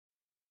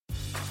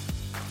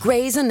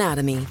Grey's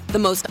Anatomy, the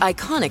most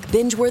iconic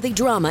binge-worthy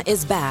drama,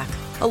 is back,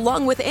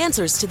 along with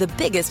answers to the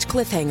biggest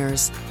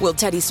cliffhangers. Will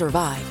Teddy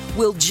survive?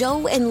 Will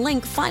Joe and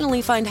Link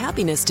finally find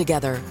happiness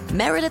together?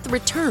 Meredith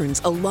returns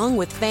along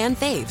with fan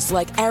faves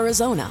like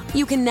Arizona.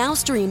 You can now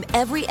stream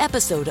every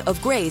episode of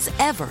Grey's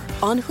ever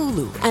on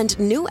Hulu, and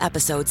new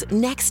episodes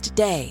next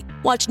day.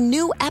 Watch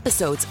new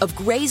episodes of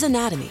Grey's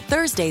Anatomy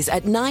Thursdays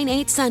at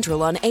 9/8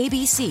 Central on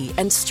ABC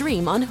and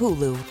stream on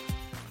Hulu.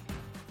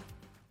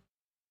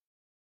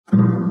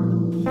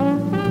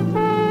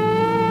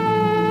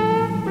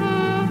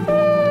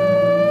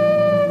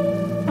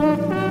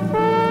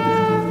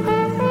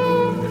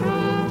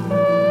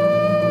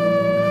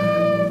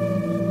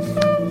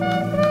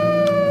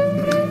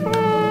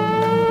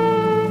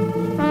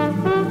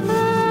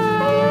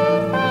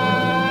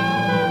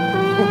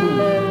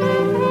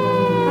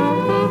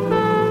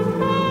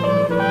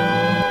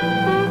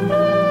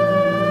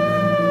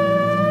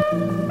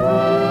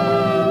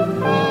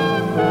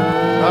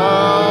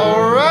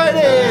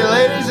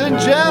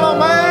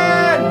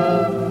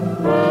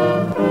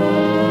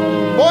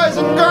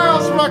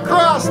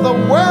 The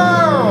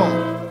world.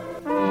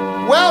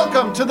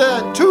 Welcome to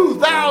the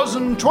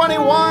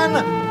 2021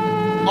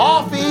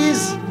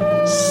 Offies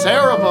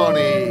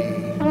ceremony.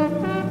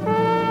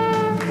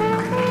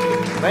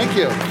 Thank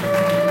you.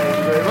 Thank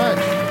you very much.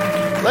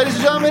 Ladies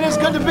and gentlemen, it's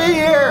good to be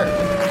here.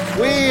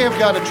 We have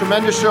got a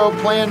tremendous show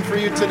planned for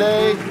you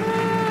today.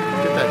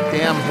 Get that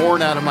damn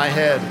horn out of my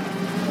head.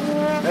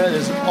 That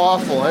is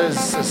awful. That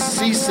is a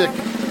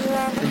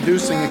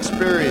seasick-inducing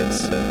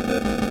experience.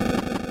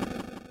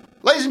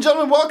 Ladies and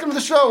gentlemen, welcome to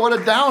the show. What a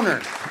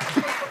downer.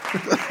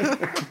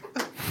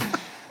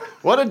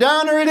 What a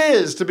downer it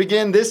is to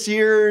begin this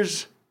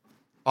year's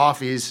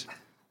Offies.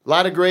 A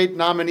lot of great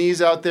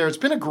nominees out there. It's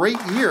been a great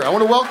year. I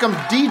want to welcome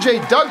DJ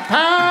Doug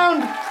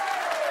Pound.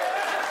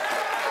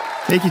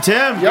 Thank you,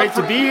 Tim. Great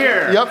to be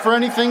here. You up for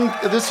anything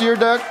this year,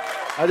 Doug?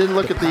 I didn't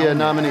look at the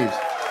nominees.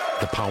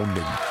 The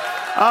pounding.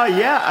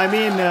 Yeah, I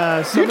mean...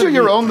 do you do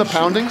your own The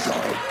Poundings?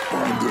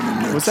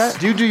 What's that?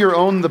 Do you do your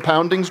own The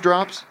Poundings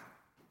drops?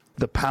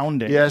 The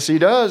Pounding. Yes, he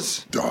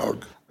does.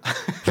 Dog.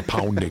 The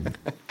pounding.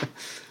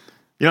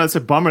 You know, it's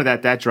a bummer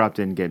that drop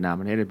didn't get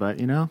nominated, but,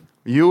 you know.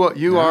 You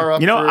are up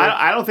You know, for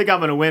I don't think I'm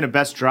going to win a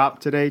best drop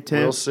today,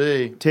 Tim. We'll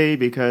see.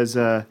 Because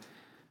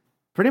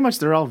pretty much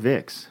they're all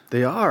Vicks.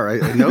 They are. I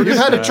noticed. You've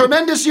had a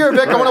tremendous year,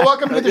 Vic. I want to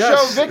welcome to the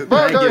show Vic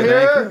Berger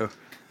here.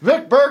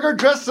 Vic Berger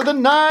dressed to the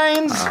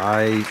nines.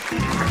 I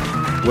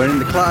went in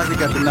the closet,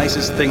 got the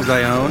nicest things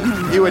I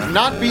own. You would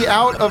not be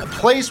out of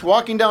place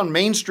walking down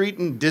Main Street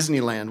in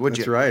Disneyland, would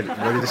you? That's right.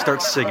 Ready to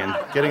start singing.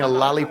 Getting a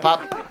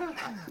lollipop.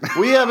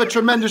 We have a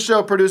tremendous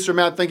show. Producer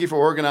Matt, thank you for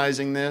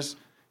organizing this.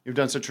 You've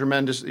done a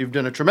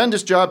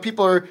tremendous job.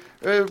 People are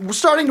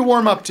starting to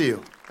warm up to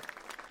you.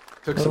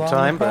 Took some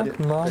time, but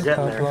we're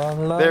getting there.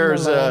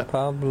 There's a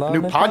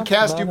new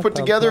podcast you put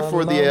together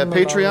for the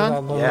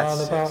Patreon.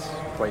 Yes,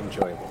 quite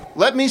enjoyable.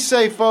 Let me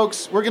say,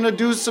 folks, we're going to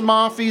do some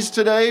offies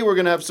today. We're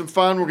going to have some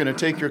fun. We're going to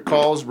take your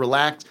calls,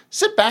 relax.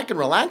 Sit back and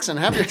relax and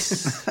have your...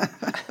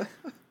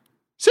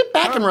 Sit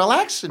back and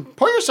relax and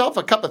pour yourself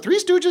a cup of Three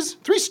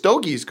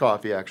Stogies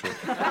coffee, actually.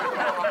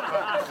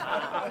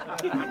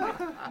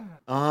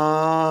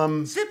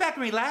 Sit back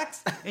and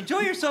relax.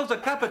 Enjoy yourselves a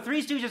cup of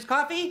Three Stooges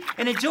coffee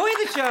and enjoy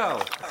the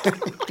show.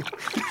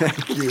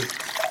 Thank you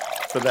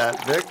for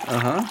that, Vic.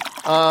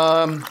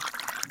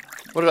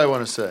 What did I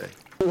want to say?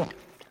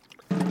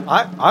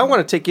 I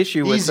want to take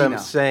issue with them now.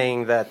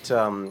 saying that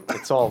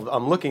it's all.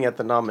 I'm looking at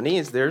the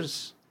nominees.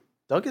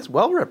 Doug is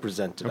well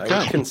represented. Okay. I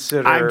would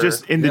consider. I'm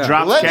just in the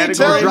drop Let me category.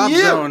 tell Drop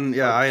you. zone.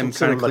 Yeah, I am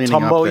kind of cleaning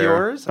up Matumbo there.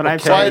 yours. But I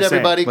have Quiet, something to say.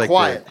 everybody, Like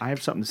quiet. I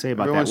have something to say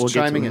about Everyone's that. We'll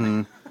get chiming to it.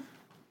 in.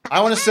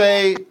 I want to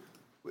say,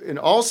 in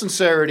all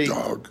sincerity,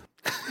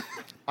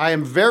 I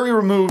am very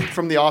removed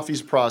from the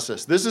Offies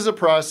process. This is a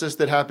process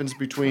that happens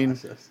between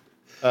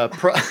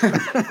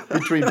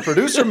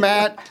producer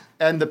Matt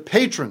and the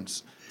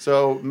patrons.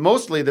 So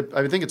mostly,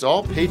 I think it's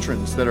all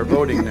patrons that are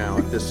voting now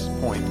at this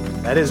point.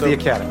 That is the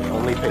Academy.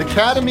 Only The patrons.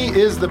 Academy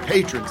is the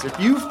patrons. If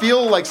you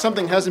feel like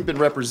something hasn't been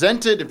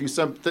represented, if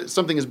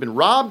something has been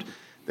robbed,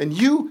 then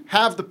you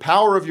have the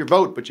power of your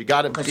vote, but you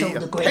got to be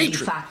a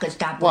patron.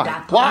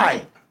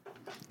 Why?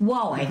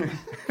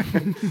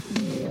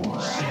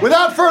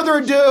 Without further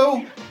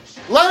ado,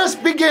 let us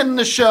begin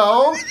the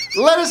show.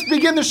 Let us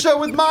begin the show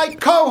with my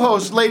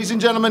co-host, ladies and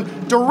gentlemen,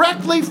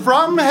 directly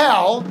from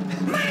hell.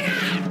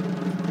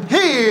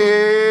 Here's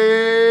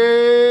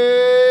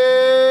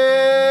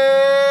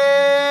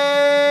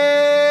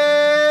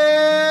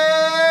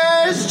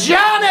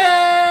Johnny!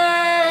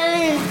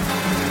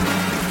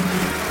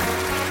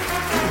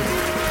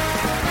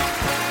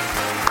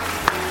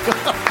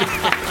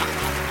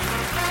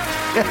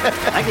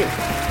 Thank you.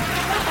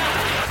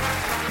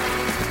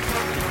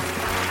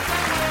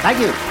 Thank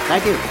you.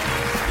 Thank you.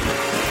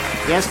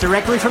 Yes,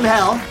 directly from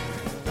hell.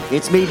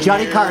 It's me,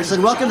 Johnny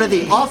Carson. Welcome to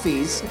the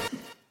Offies,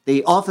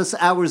 the Office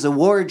Hours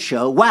Award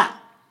Show. Wow.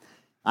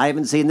 I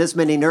haven't seen this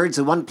many nerds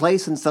in one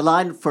place since the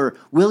line for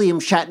William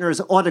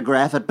Shatner's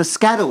autograph at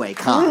Piscataway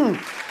Con.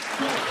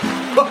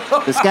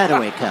 The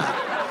Piscataway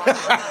Cup.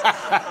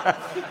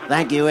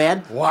 Thank you,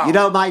 Ed. Wow. You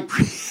know, my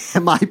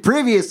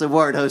previous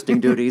award hosting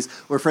duties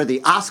were for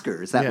the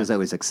Oscars. That was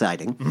always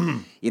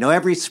exciting. You know,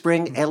 every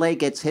spring, LA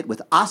gets hit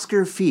with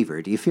Oscar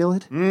fever. Do you feel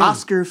it?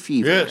 Oscar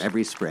fever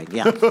every spring,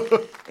 yeah.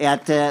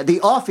 At the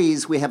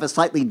Offies, we have a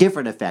slightly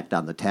different effect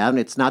on the town.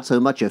 It's not so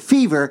much a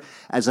fever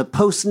as a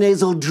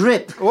postnasal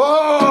drip.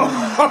 Whoa!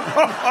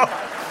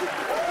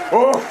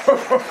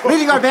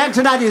 Leading our band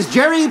tonight is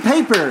Jerry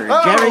Paper.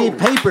 Jerry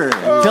Paper,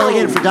 filling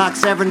in for Doc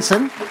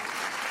Severinsen.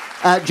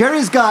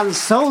 Jerry's gone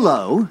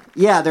solo.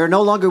 Yeah, they're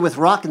no longer with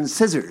Rock and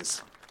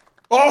Scissors.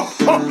 Oh!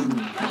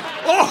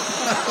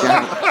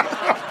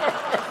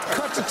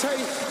 Cut the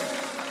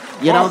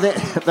tape. You know,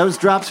 those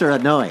drops are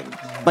annoying.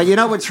 But you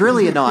know what's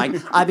really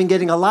annoying? I've been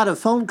getting a lot of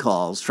phone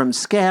calls from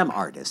scam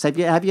artists. Have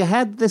you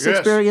had this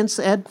experience,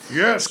 Ed?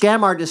 Yes.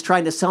 Scam artists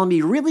trying to sell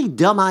me really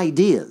dumb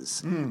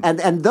ideas.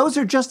 And those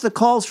are just the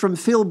calls from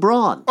Phil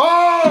Braun.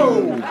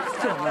 Oh!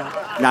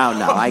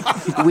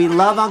 No. We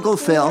love Uncle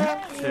Phil.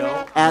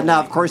 And now,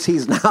 of course,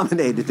 he's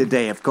nominated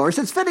today, of course.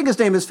 It's fitting his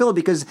name is Phil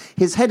because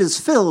his head is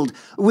filled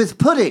with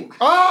pudding.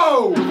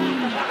 Oh!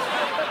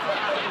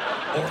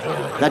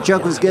 That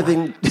joke was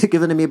given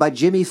to me by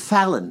Jimmy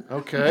Fallon.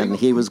 Okay. And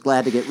he was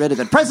glad to get rid of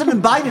it.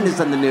 President Biden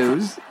is in the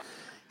news.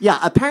 Yeah,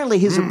 apparently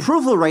his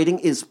approval rating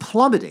is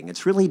plummeting.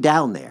 It's really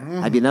down there.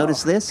 Have you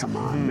noticed this? Come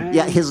on, man.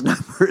 Yeah, his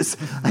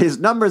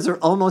numbers are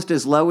almost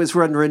as low as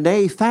when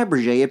Renee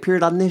Fabergé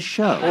appeared on this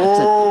show.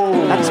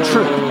 That's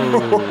true.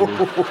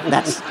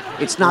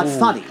 It's not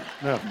funny,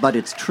 but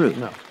it's true.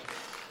 No.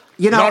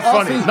 You know, Not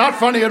funny. Not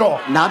funny at all.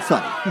 Not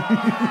funny.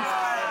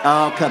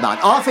 Oh, come on.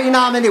 Offie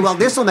nominee, well,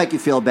 this will make you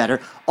feel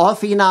better.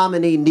 Offie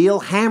nominee Neil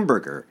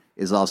Hamburger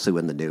is also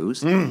in the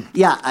news.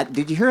 Yeah,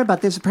 did you hear about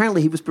this?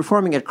 Apparently he was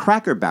performing at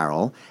Cracker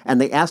Barrel, and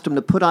they asked him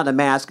to put on a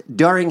mask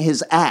during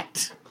his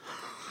act.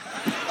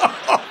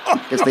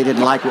 Guess they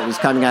didn't like what was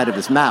coming out of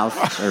his mouth,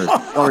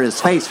 or his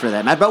face for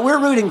that matter. But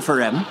we're rooting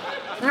for him.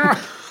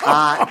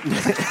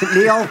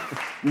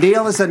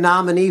 Neil is a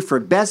nominee for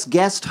Best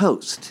Guest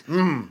Host.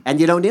 And,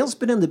 you know, Neil's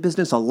been in the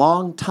business a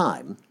long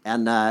time.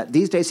 And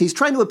these days he's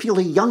trying to appeal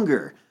to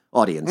younger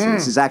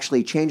audiences. He's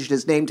actually changed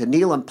his name to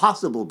Neil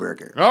Impossible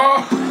Burger.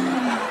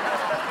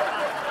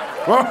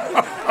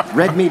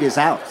 Red meat is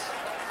out.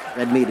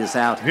 Red meat is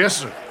out. Yes,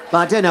 sir.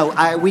 But, you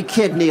know, we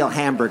kid Neil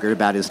Hamburger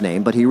about his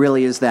name, but he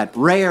really is that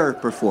rare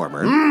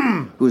performer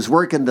whose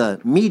work in the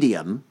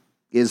medium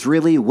is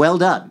really well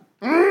done.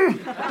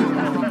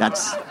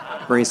 That's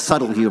very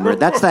subtle humor.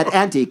 That's that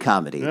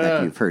anti-comedy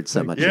that you've heard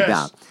so much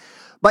about.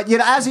 But, you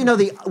know, as you know,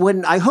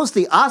 when I host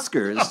the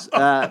Oscars,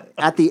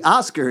 at the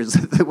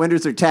Oscars, the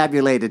winners are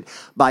tabulated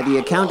by the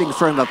accounting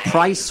firm of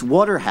Price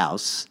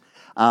Waterhouse.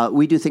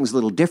 We do things a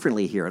little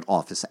differently here at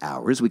Office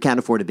Hours. We can't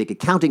afford a big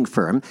accounting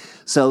firm.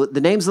 So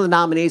the names of the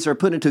nominees are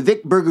put into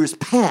Vic Berger's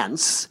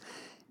pants.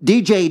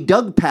 DJ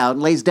Doug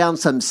Pound lays down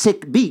some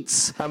sick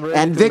beats.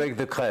 And Vic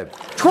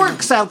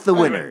twerks out the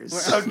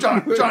winners.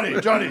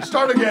 Johnny,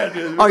 start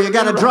again. Oh, you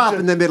got a drop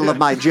in the middle of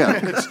my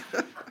joke.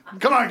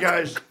 Come on,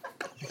 guys.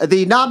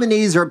 The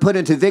nominees are put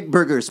into Vic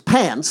Berger's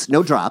pants.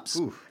 No drops.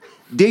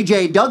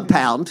 DJ Doug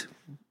Pound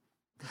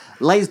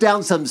lays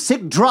down some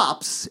sick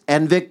drops,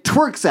 and Vic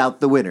twerks out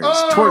the winners.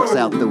 Twerks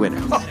out the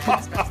winners.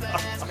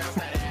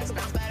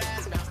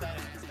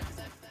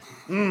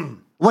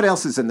 What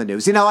else is in the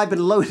news? You know, I've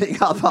been loading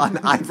up on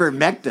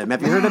ivermectin.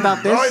 Have you heard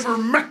about this?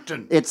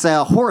 Ivermectin. It's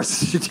a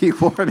horse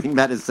deworming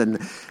medicine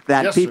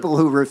that people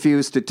who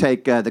refuse to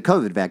take the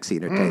COVID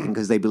vaccine are taking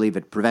because they believe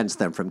it prevents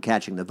them from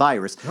catching the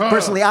virus.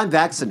 Personally, I'm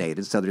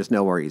vaccinated, so there's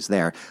no worries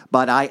there.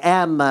 But I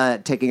am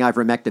taking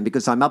ivermectin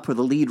because I'm up for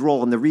the lead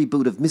role in the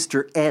reboot of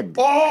Mr. Ed.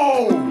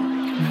 Oh!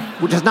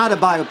 Which is not a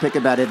biopic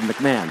about Ed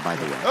McMahon, by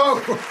the way.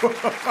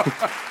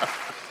 Oh!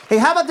 Hey,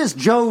 how about this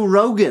Joe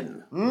Rogan?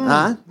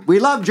 Huh? We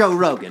love Joe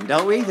Rogan,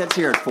 don't we? Let's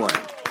hear it for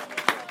him.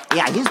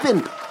 Yeah, he's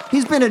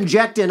been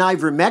injecting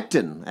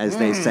ivermectin, as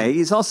they say.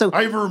 He's also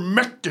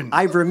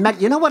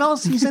ivermectin. You know what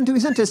else he's into?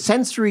 He's into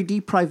sensory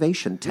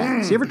deprivation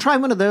tanks. You ever try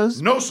one of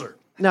those? No, sir.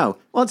 No.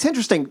 Well, it's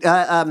interesting.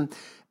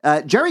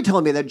 Jerry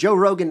told me that Joe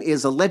Rogan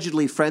is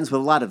allegedly friends with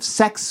a lot of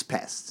sex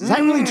pests. Is that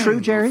really true,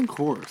 Jerry? Of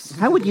course.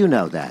 How would you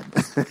know that?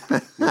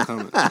 No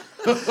comment.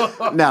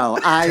 No,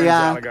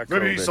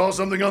 maybe he saw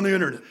something on the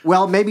internet.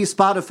 Well, maybe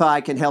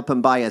Spotify can help him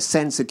buy a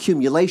sense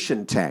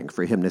accumulation tank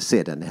for him to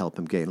sit and help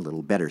him gain a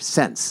little better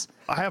sense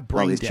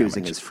while he's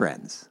choosing his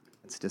friends.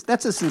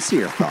 That's a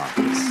sincere thought.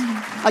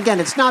 Again,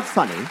 it's not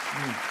funny,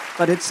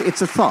 but it's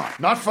a thought.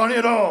 Not funny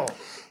at all.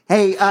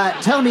 Hey,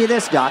 tell me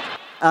this, Doc.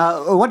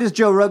 What does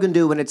Joe Rogan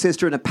do when it's his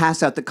turn to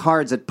pass out the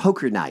cards at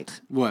poker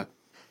night? What?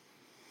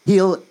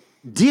 He'll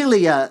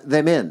Delia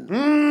them in.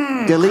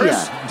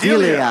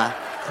 Delia.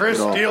 Chris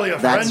D'Elia,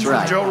 friends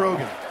with Joe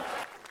Rogan.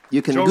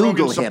 You can Joe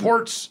Google Rogan him.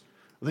 Supports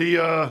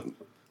the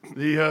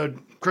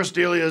Chris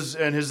D'Elia's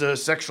and his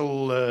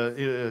sexual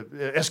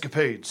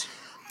escapades.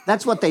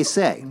 That's what they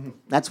say.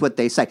 That's what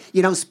they say.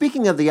 You know,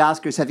 speaking of the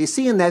Oscars, have you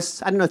seen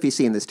this? I don't know if you've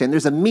seen this, Tim.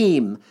 There's a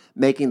meme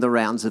making the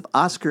rounds of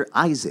Oscar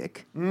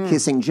Isaac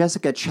kissing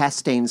Jessica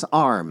Chastain's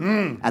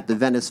arm at the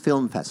Venice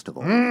Film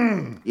Festival.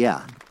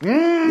 Yeah.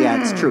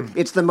 Yeah, it's true.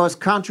 It's the most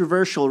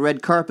controversial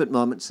red carpet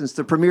moment since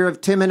the premiere of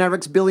Tim and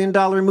Eric's $1 billion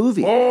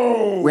movie,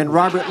 when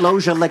Robert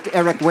Loggia licked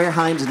Eric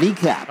Wareheim's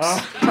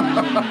kneecaps.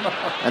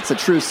 That's a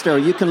true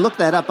story. You can look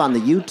that up on the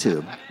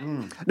YouTube.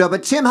 No,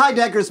 but Tim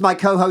Heidegger's my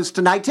co-host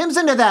tonight. Tim's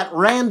into that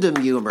random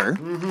humor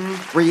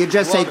where you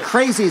just say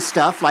crazy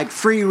stuff like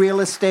free real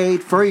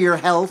estate, for your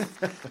health,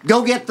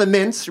 go get the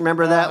mints.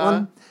 Remember that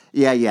one?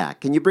 Yeah.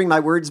 Can you bring my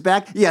words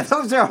back? Yeah,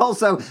 those are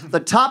also the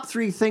top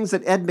 3 things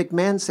that Ed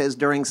McMahon says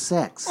during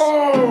sex.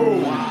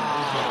 Oh!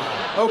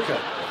 Wow. Okay.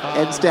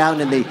 Ed's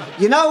down in the...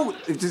 You know,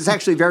 it's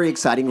actually very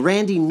exciting.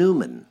 Randy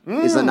Newman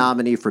is a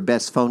nominee for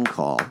Best Phone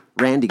Call.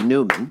 Randy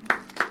Newman.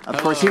 Of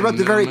course, he wrote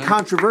the very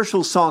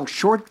controversial song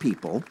Short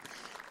People,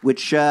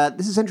 which,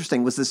 this is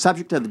interesting, was the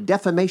subject of a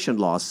defamation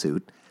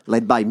lawsuit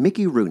led by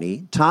Mickey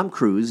Rooney, Tom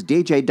Cruise,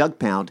 DJ Doug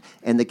Pound,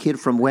 and the kid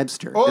from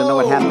Webster. Don't know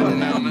what happened in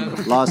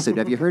that lawsuit.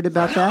 Have you heard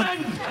about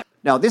that?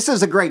 Now, this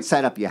is a great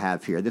setup you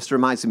have here. This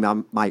reminds me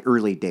of my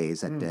early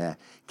days at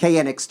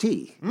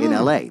KNXT in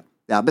L.A.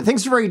 But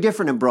things are very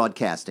different in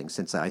broadcasting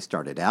since I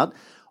started out.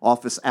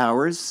 Office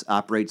Hours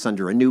operates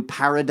under a new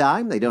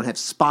paradigm. They don't have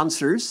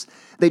sponsors.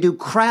 They do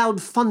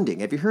crowdfunding.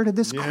 Have you heard of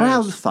this?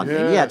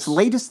 Crowdfunding. Yeah, it's the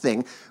latest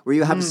thing where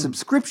you have a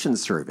subscription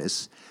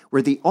service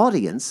where the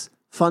audience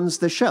funds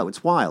the show.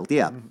 It's wild.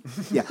 Yeah.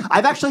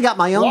 I've actually got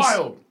my own.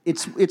 Wild.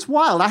 It's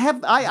wild. I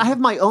have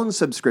my own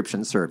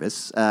subscription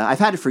service. I've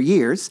had it for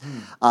years.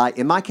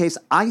 In my case,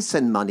 I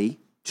send money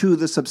to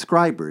the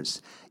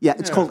subscribers. Yeah,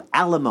 it's called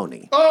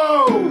alimony.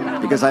 Oh!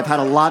 Because I've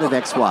had a lot of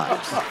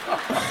ex-wives.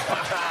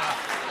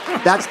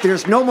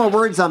 There's no more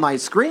words on my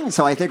screen,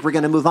 so I think we're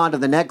going to move on to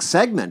the next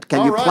segment.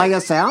 Can you play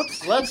us out,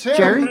 Let's hear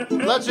Jerry?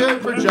 Let's hear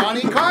it for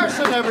Johnny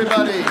Carson,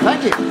 everybody.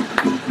 Thank you.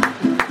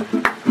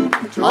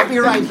 I'll be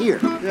right here.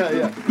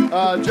 Yeah.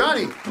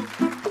 Johnny,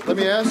 let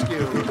me ask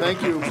you,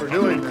 thank you for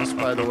doing this,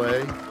 by the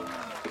way.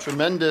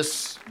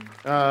 Tremendous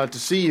to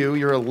see you.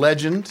 You're a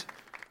legend.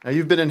 Now,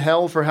 you've been in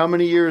hell for how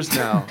many years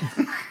now?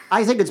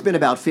 I think it's been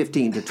about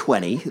 15 to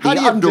 20. The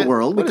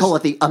underworld. We call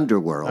it the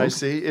underworld. I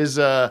see.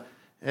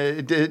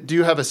 Do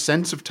you have a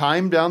sense of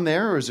time down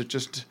there, or is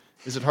it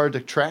hard to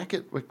track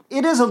it?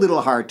 It is a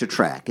little hard to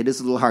track.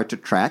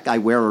 I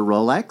wear a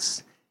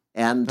Rolex,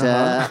 and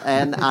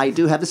I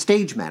do have a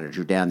stage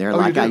manager down there,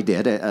 I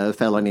did, a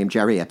fellow named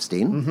Jerry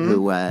Epstein,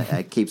 who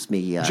keeps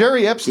me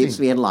Jerry Epstein keeps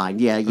me in line.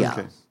 Yeah.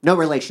 Okay. No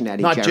relation to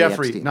any not Jerry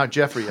Jeffrey, Epstein. Not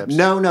Jeffrey Epstein.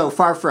 No,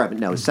 far from it.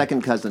 No,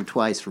 second cousin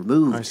twice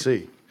removed. I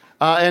see.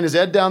 And is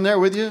Ed down there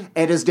with you?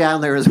 Ed is down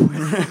there as well.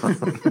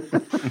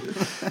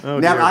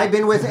 Now, I've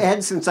been with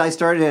Ed since I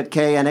started at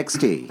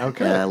KNXT,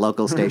 a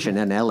local station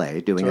in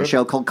L.A., doing a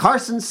show called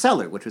Carson's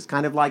Cellar, which was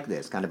kind of like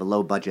this, kind of a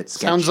low-budget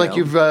sketch Sounds show. like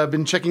you've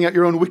been checking out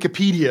your own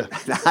Wikipedia.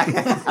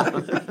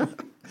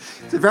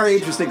 It's a very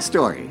interesting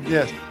story.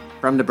 Yes.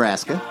 From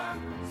Nebraska.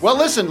 Well,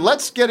 listen,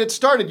 let's get it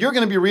started. You're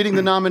going to be reading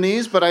the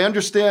nominees, but I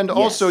understand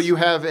also you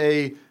have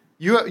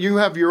you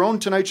have your own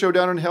Tonight Show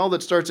down in hell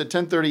that starts at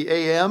 10:30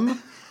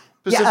 a.m.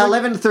 Pacific? Yeah,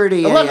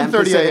 11:30 a.m.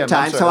 Pacific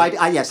time. So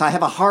I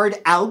have a hard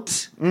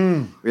out. We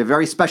have a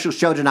very special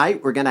show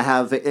tonight. We're going to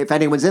have, if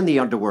anyone's in the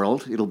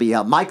underworld, it'll be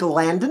Michael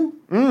Landon,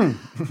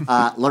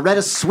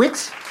 Loretta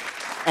Swit,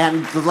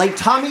 and the late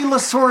Tommy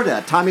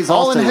Lasorda. Tommy's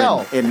all also in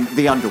hell in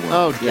the underworld.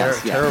 Oh,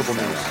 terrible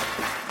news.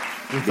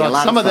 We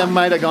thought some of them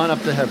might have gone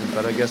up to heaven,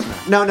 but I guess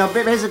not. No.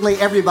 Basically,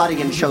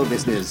 everybody in show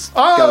business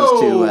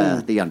goes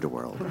to the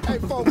underworld. Hey,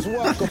 folks,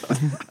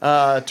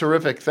 welcome.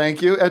 Terrific,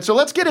 thank you. And so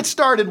let's get it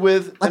started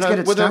with an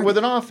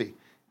offie.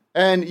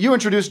 And you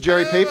introduced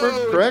Jerry Paper,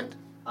 correct?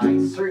 I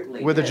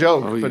certainly with did. A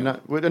joke,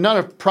 but not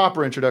a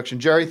proper introduction.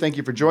 Jerry, thank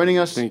you for joining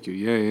us. Thank you.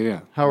 Yeah.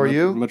 How are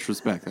you? Much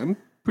respect. I'm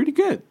pretty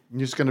good. You're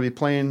just going to be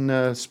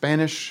playing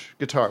Spanish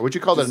guitar. Would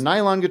you call that a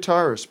nylon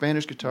guitar or a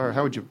Spanish guitar?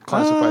 How would you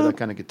classify that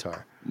kind of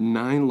guitar?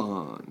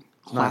 Nylon.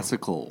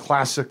 Classical.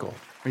 Classical.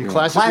 Are you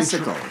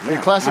classical? Are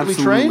you classically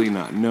trained? Absolutely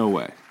not. No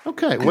way.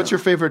 Okay. What's your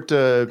favorite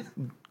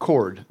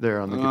chord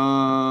there on the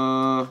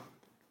guitar?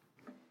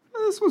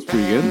 This one's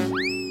pretty good.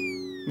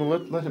 Well,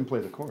 let him play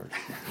the chord.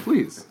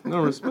 Please. No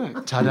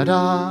respect. Ta-da-da.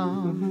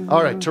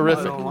 All right.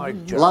 Terrific.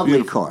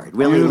 Lovely chord.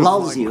 Really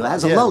lulls you. It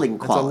has a lulling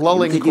quality. It's a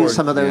lulling you could chord. use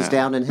some of those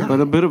down in hell.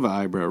 But a bit of an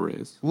eyebrow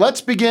raise.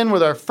 Let's begin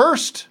with our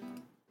first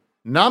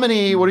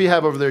nominee. What do you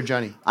have over there,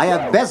 Johnny? I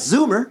have Best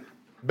Zoomer.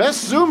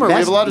 Best Zoomer. We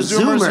have a lot of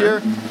Zoomers here.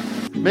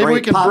 Maybe Very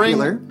we can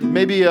popular.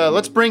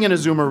 let's bring in a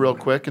Zoomer real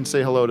quick and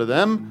say hello to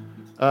them.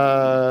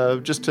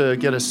 Just to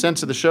get a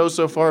sense of the show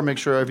so far, make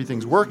sure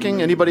everything's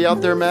working. Anybody out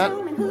there, Matt?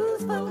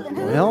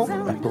 Well,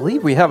 I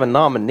believe we have a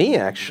nominee,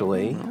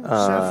 actually. Phil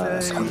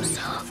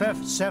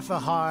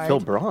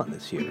Braun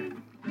is here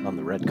on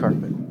the red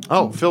carpet.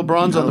 Oh, Phil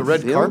Braun's on the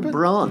red carpet? Phil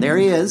Braun. There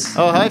he is.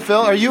 Oh, hi,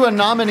 Phil. Are you a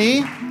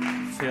nominee?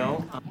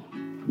 Phil?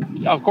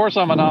 Of course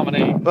I'm a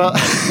nominee. Well,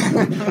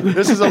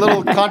 this is a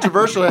little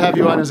controversial to have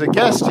you on as a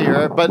guest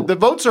here, but the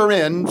votes are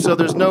in, so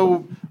there's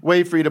no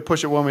way for you to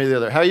push it one way or the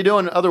other. How you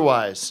doing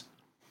otherwise?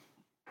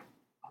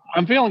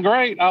 I'm feeling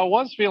great. I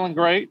was feeling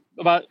great,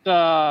 but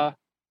I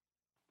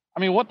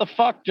mean, what the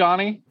fuck,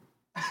 Johnny?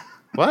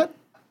 What?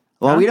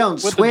 Well, we don't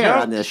With the swear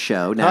jokes? on this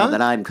show now Huh?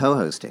 that I'm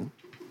co-hosting.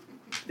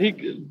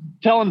 He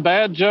telling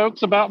bad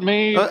jokes about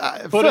me,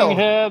 Phil, putting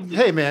heads.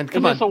 hey, man,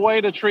 come Is this on. a way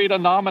to treat a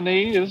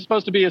nominee? This is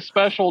supposed to be a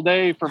special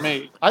day for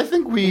me. I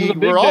think This is a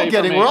big day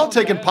for me. we're all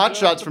taking pot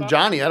shots from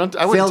Johnny. I wouldn't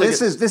Phil, take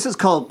this is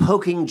called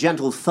poking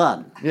gentle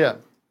fun. Yeah.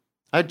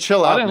 I'd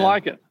chill out. I didn't man.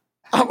 like it.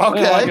 Oh, I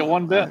didn't like okay. it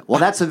one bit. Well,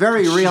 that's a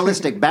very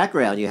realistic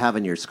background you have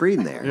on your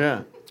screen there.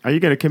 Yeah. Are you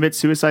going to commit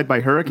suicide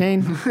by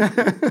hurricane?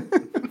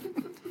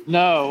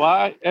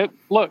 No,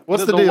 look.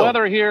 What's the the deal?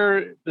 weather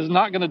here is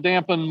not going to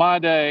dampen my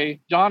day.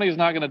 Johnny's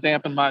not going to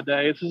dampen my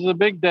day. This is a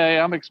big day.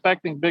 I'm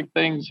expecting big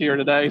things here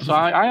today. So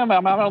I'm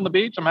out on the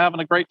beach. I'm having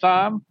a great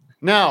time.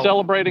 Now,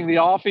 Celebrating the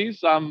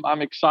offies.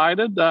 I'm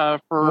excited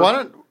for why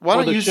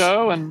don't the you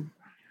show and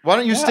why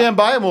don't you stand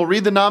by and we'll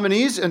read the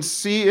nominees and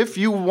see if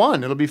you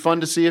won. It'll be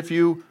fun to see if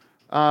you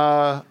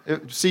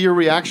see your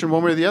reaction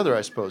one way or the other,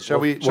 I suppose. Shall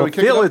we kick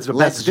Phil it is the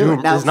Let's best do it.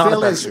 Zoomer. Now, Is not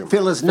Phil a best is, Zoomer.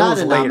 Phil is not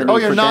Phil's a later. nominee Oh,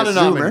 you're for not Best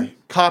a nominee. Zoomer,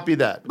 Copy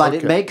that. but Okay.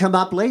 it may come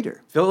up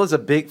later. Phil has a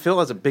big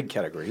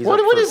category. He's What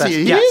up for is best he?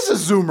 He guest.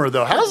 is a Zoomer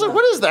though.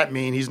 What does that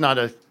mean? He's not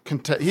a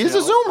he is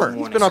a Zoomer.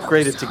 He's been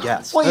upgraded to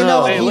guest. Well, you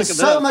know, Hey, look he's at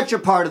so this. much a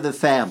part of the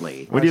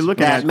family. What are you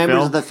looking that at, members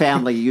Phil? of the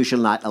family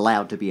usually not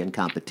allowed to be in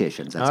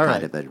competitions. That's All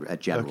kind right. of a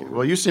general rule.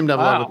 Well, you seem to have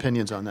a lot of Wow.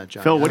 opinions on that,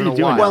 John. Phil, what I are don't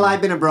you know doing? why. Well, I've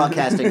been in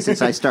broadcasting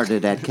since I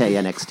started at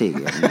KNXT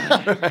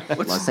in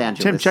Los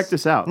Angeles. Tim, check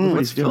this out. Look what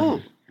he's doing.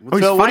 Oh, he's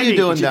Phil, what are you finding-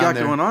 doing What you down got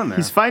there? going on there?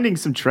 He's finding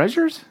some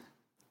treasures?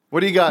 What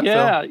do you got,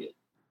 yeah. Phil?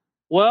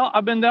 Well,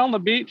 I've been down the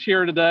beach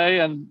here today,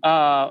 and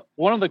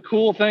one of the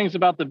cool things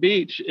about the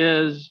beach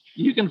is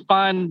you can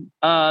find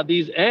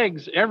these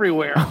eggs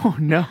everywhere. Oh,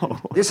 no.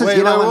 This is, Wait,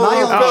 you know, wait, in whoa, my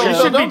whoa, old Phil, Oh, you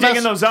show. should be don't digging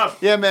mess- those up.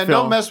 Yeah, man,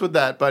 Phil. don't mess with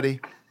that, buddy.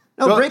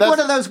 No, Well, break that's- one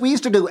of those. We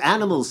used to do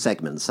animal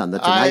segments on the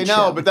Tonight I know,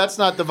 Show. but that's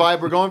not the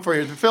vibe we're going for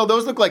here. Phil,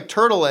 those look like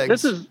turtle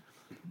eggs.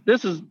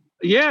 This is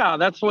yeah.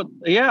 That's what.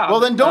 Yeah. Well,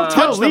 then don't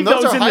Phil, touch them. leave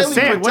Those those are in the highly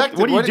sand. protected.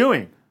 What are you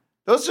doing?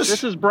 Those just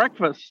This is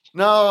breakfast.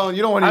 no.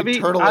 You don't want to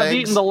eat turtle I've eggs.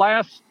 eaten the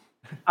last.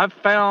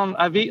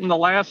 I've eaten the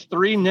last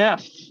 3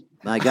 nests,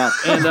 My God.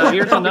 and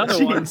here's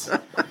another one.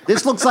 Jeez.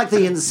 This looks like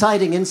the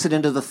inciting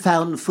incident of a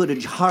found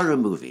footage horror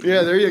movie.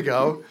 Yeah, there you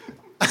go.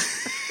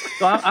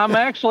 So I'm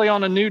actually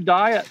on a new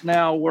diet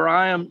now, where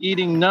I am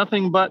eating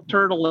nothing but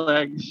turtle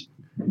eggs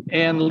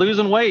and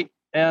losing weight.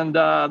 And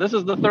this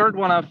is the 3rd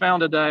one I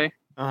found today.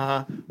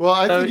 Well,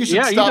 I think you should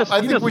yeah, you stop. just- I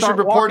you think just we should start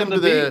report him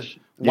walking to the the beach.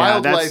 Yeah,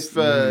 wildlife,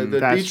 the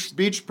that's-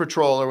 beach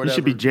patrol or You whatever.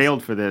 should be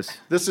jailed for this.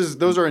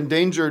 Those are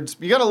endangered.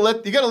 You gotta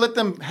let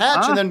them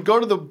hatch and then go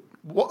to the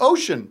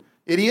ocean,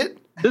 idiot.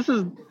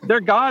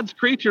 They're God's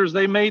creatures.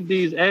 They made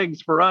these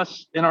eggs for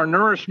us in our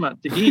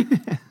nourishment to eat.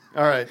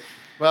 All right.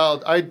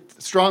 Well, I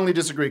strongly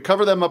disagree.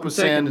 Cover them up with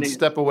taking sand and these.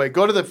 step away.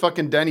 Go to the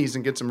fucking Denny's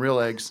and get some real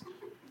eggs.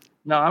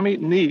 No, I'm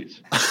eating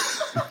these.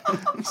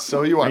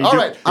 So you are. you All do-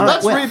 right. All right,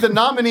 Let's well- read the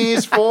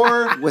nominees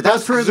for Without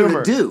Best further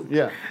Zoomer. ado,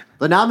 Yeah.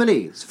 the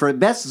nominees for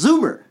Best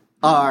Zoomer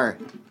are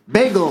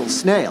Bagel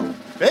Snail,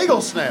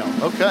 Bagel snail.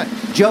 Okay.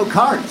 Joe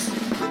Cart,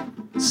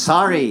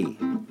 Sorry,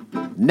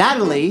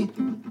 Natalie,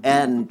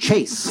 and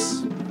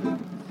Chase.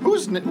 What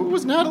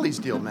was Natalie's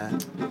deal,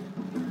 Matt?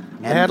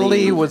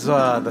 Natalie was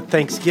the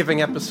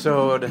Thanksgiving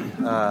episode.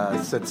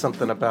 Said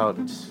something about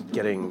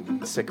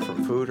getting sick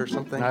from food or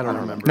something. I don't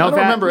remember. No, I don't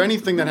that- remember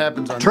anything that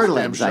happens on Turtle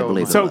this damn eggs, I show.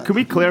 believe. So, can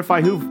we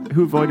clarify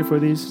who voted for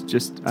these?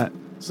 Just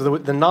So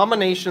the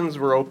nominations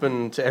were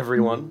open to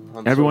everyone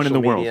on Everyone in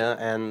social the world. media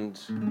and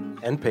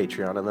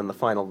Patreon, and then the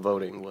final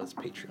voting was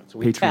Patreon. So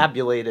we Patreon.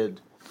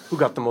 tabulated who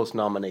got the most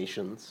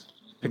nominations,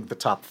 picked the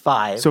top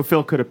 5. so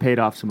Phil could have paid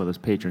off some of those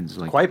patrons.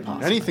 Like quite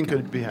possible. Anything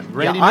could be happening.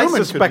 Yeah, Randy I Newman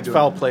could suspect be doing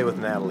foul it. play with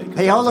Natalie. 'cause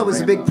Payola that was a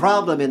random. big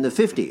problem in the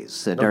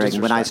 50s during when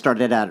I disrespect.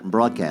 started out in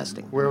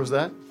broadcasting. Where was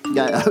that?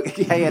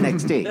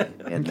 KNXT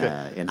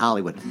in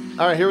Hollywood.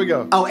 All right, here we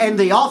go. Oh, and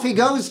the offie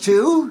goes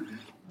to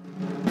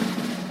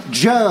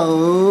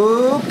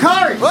Joe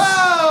Cart.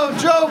 Whoa,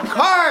 Joe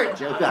Cart!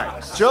 Joe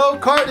Cart. Joe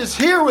Cart is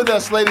here with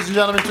us, ladies and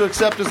gentlemen, to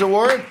accept his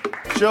award.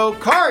 Joe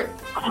Cart,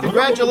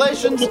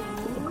 congratulations.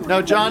 Now,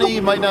 Johnny,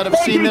 you might not have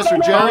seen this, or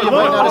Jerry, you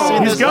might not have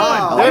seen He's this.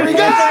 going. There he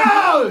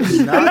goes!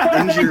 Not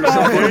injure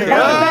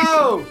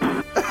yourself. Go!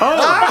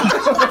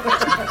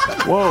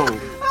 whoa.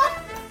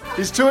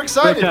 He's too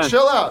excited. Okay.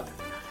 Chill out.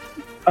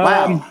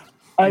 Wow.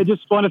 I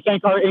just want to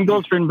thank Art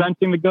Ingalls for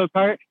inventing the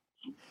go-kart.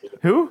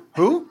 Who?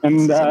 Who?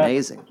 And It's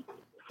amazing.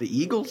 The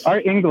Eagles?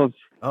 Art Ingalls.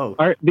 Oh.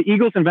 The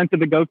Eagles invented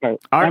the go-kart.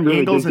 Art I'm really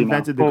Ingalls dizzy now.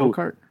 invented the Oh,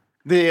 go-kart.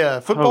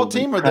 The football Holy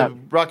team or crap. the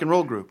rock and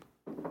roll group?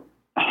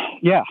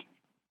 Yeah.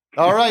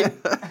 All right.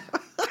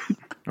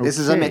 This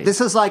is Okay. amazing.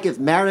 This is like if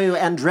Mario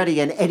Andretti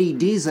and Eddie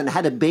Deason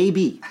had a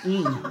baby.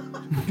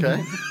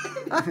 Okay.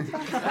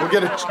 We'll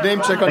get a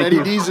name check on Eddie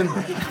Deason.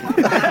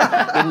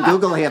 And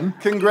Google him.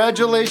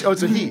 Congratulations. Oh,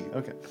 it's a he.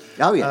 Okay.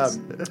 Oh, yes.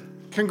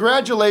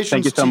 Congratulations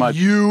Thank you so to much.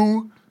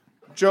 you,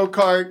 Joe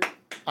Cart.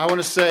 I want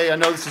to say, I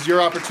know this is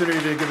your opportunity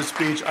to give a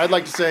speech. I'd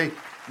like to say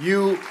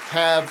you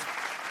have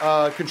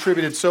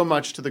contributed so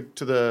much to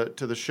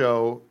the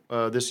show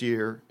this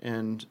year,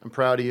 and I'm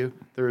proud of you.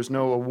 There is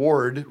no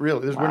award,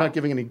 really. We're not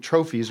giving any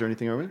trophies or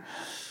anything, are we?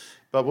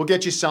 But we'll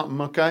get you something,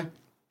 okay?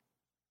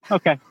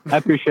 Okay, I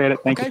appreciate it.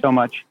 Thank you so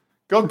much.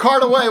 Go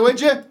cart away, would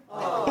you?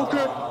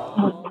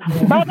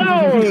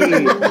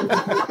 Bye-bye.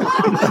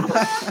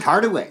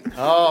 Cart away.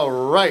 All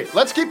right,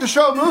 let's keep the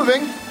show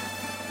moving.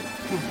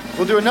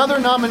 We'll do another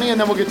nominee, and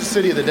then we'll get to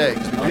City of the Day.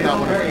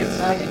 Very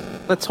exciting.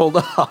 Let's hold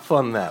off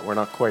on that. We're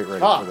not quite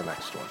ready for the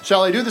next one.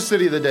 Shall I do the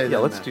City of the Day? Yeah,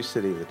 let's do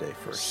City of the Day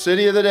first.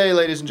 City of the Day,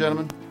 ladies and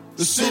gentlemen.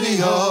 The city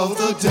of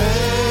the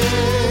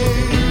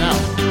day. Now.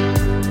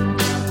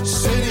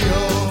 City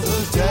of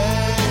the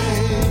day.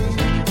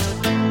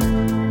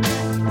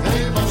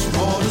 Ain't much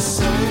more to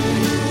say.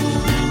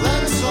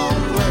 Let's all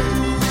play.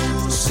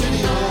 The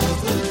city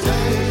of the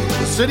day.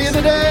 The City of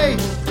the Day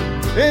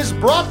is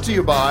brought to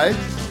you by...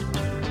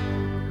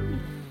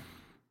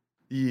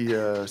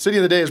 The City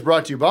of the Day is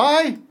brought to you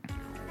by...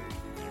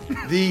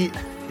 the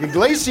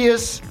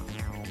Iglesias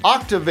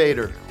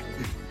Octavator.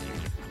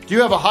 Do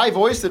you have a high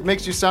voice that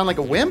makes you sound like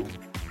a wimp?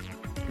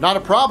 Not a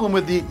problem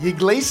with the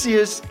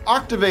Iglesias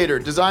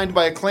Octavator, designed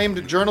by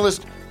acclaimed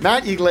journalist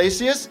Matt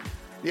Iglesias.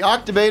 The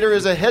Octavator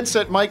is a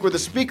headset mic with a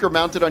speaker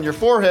mounted on your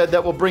forehead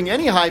that will bring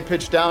any high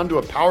pitch down to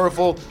a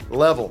powerful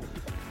level.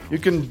 You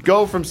can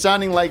go from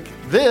sounding like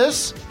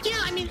this... Yeah,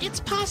 I mean, it's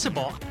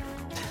possible.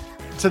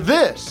 ...to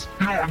this.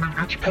 Yeah, I mean,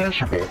 it's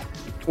possible.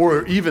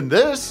 Or even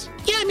this.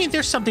 Yeah, I mean,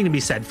 there's something to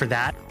be said for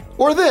that.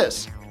 Or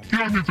this.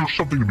 Yeah, I mean, there's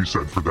something to be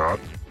said for that.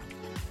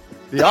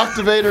 The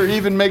Octavator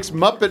even makes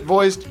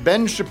Muppet-voiced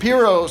Ben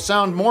Shapiro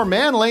sound more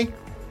manly.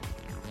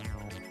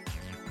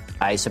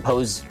 I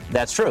suppose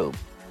that's true.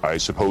 I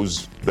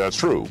suppose that's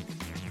true.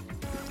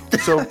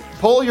 So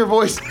pull your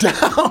voice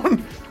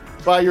down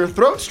by your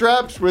throat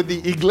straps with the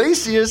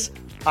Iglesias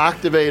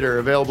Octavator,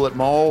 available at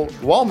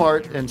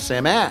Walmart and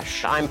Sam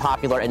Ash. I'm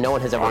popular and no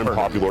one has ever heard of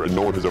me. I'm popular and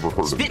no one has ever heard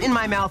of me. Spit in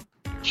my mouth.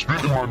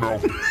 Spit in my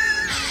mouth.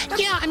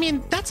 Yeah, I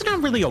mean, that's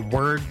not really a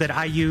word that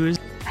I use.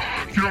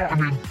 Yeah, I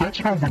mean, that's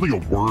not really a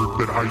word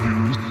that I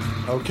use.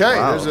 Okay,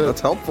 Wow,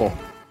 that's helpful.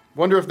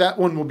 Wonder if that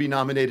one will be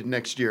nominated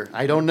next year.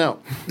 I don't know.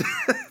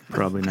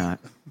 Probably not.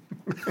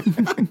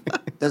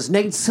 Does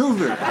Nate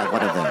Silver have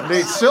one of those?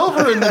 Nate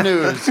Silver in the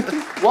news.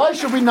 Why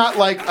should we not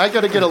like? I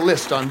got to get a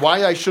list on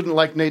why I shouldn't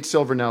like Nate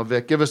Silver now,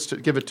 Vic. Give it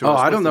to us. Oh,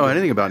 I don't know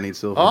anything about Nate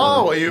Silver.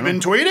 Oh, well, you've been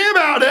tweeting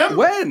about him.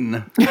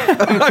 When?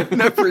 I've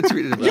never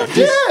tweeted about him.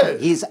 You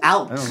did. He's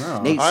out. I don't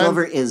know. Nate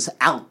Silver is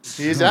out.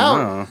 He's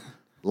out.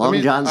 Long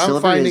John Silver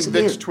I'm finding is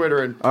Vic's in.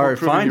 Twitter and All right,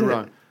 proving find you it.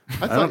 wrong.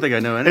 I don't think I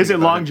know anything. Is it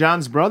about Long him.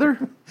 John's brother?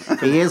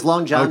 He is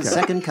Long John's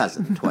second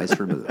cousin, twice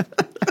removed.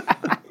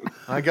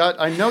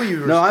 I know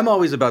you. No, I'm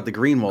always about the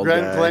Greenwald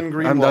guy. Glenn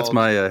Greenwald. That's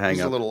my hang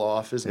He's up. a little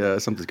off, isn't Yeah,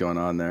 something's going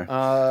on there.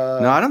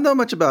 No, I don't know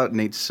much about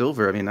Nate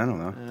Silver. I mean, I don't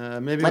know.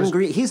 Maybe Glenn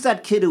Green, he's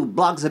that kid who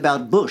blogs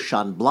about Bush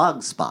on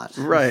Blogspot.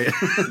 Right.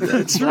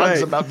 That's blogs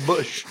right. about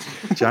Bush.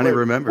 Johnny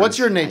remembers. What's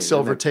your Nate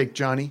Silver take,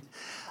 Johnny?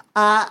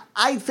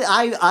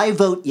 I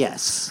vote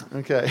yes.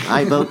 Okay.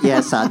 I vote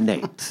yes on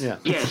Nate. Yeah.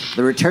 Yes.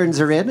 The returns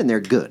are in and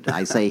they're good.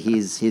 I say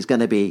he's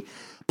going to be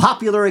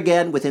popular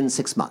again within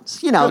 6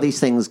 months. You know, these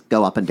things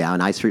go up and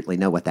down. I certainly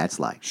know what that's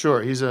like.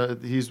 Sure. He's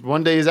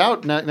one day he's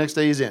out, next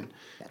day he's in.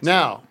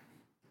 Now,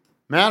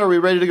 Matt, are we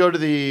ready to go to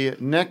the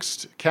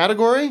next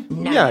category?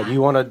 Yeah,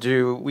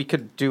 we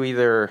could do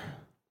either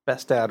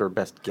best ad or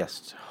best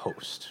guest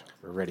host.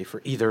 We're ready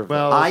for either of them.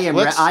 Well, I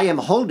am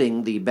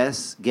holding the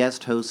best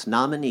guest host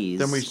nominees.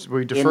 Then we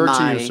defer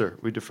to you, sir.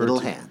 We defer to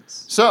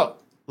hands. So,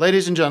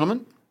 ladies and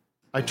gentlemen,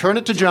 I turn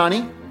it to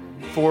Johnny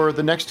for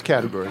the next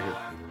category here.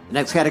 The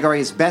next category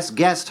is best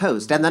guest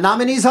host, and the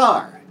nominees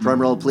are,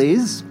 drum roll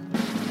please,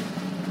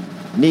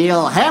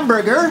 Neil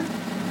Hamburger,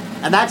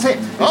 and that's it.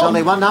 There's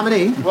only one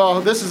nominee.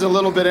 Well, this is a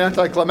little bit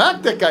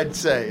anticlimactic, I'd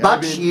say.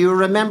 But you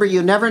remember,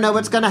 you never know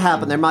what's going to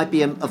happen. There might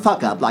be a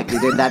fuck-up like we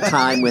did that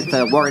time with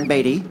Warren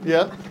Beatty.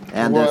 Yep.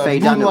 And Faye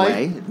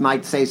Moonlight. Dunaway. It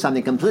might say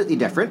something completely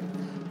different.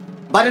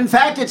 But in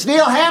fact, it's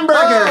Neil Hamburger.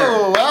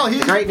 Oh, well, he's...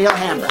 The great Neil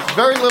Hamburger.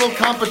 Very little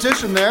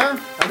competition there.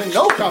 I mean,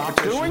 no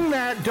competition. Doing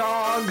that,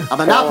 dog. A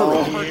monopoly.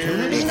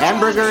 A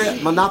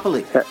hamburger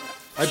monopoly.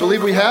 I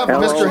believe we have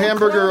Mr.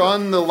 Hamburger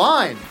on the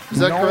line. Is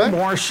that correct? No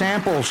more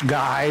samples,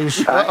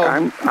 guys.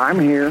 I'm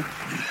here.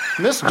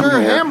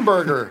 Mr.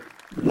 Hamburger.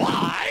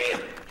 Why?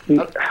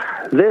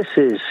 This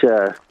is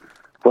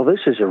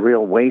a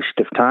real waste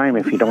of time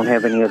if you don't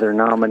have any other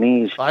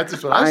nominees.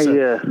 That's what I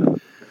said.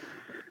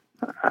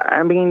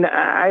 I mean,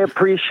 I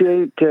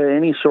appreciate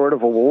any sort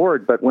of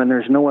award, but when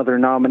there's no other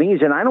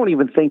nominees, and I don't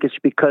even think it's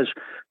because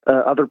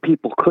other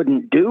people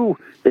couldn't do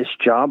this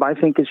job. I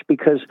think it's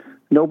because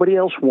nobody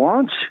else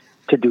wants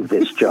to do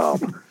this job.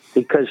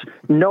 Because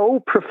no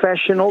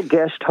professional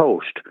guest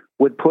host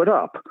would put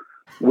up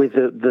with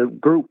the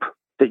group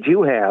that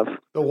you have.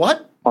 The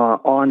what?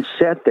 On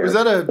set there. Was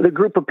that the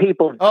group of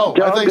people? Oh,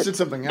 Doug, I thought you said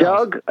something else.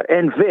 Doug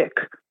and Vic.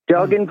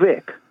 Doug and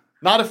Vic.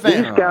 Not a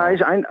fan. These guys,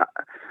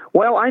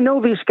 Well, I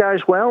know these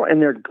guys well,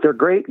 and they're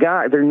great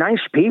guys. They're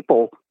nice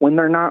people when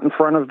they're not in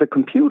front of the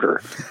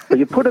computer. But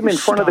you put them in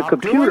front of the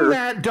computer,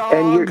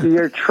 and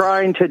you're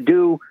trying to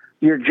do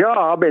your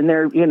job, and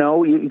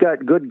you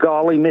got Good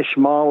Golly Miss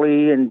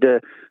Molly and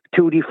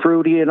Tutti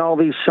Frutti and all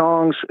these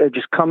songs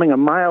just coming a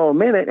mile a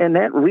minute, and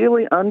that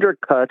really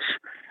undercuts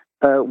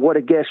what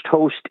a guest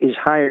host is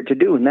hired to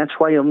do, and that's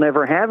why you'll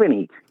never have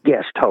any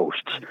guest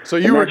hosts. So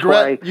you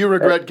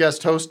regret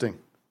guest hosting?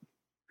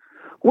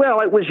 Well,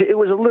 it was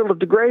a little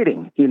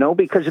degrading,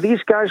 because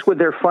these guys with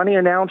their funny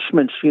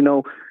announcements,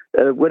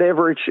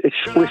 whatever it's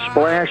Splish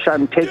Splash,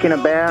 I'm taking a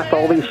bath,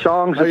 all these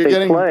songs that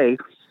they play.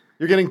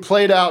 You're getting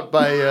played out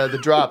by the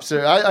drops.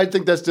 I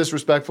think that's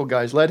disrespectful,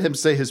 guys. Let him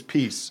say his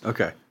piece.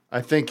 Okay. I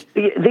think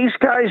these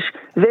guys,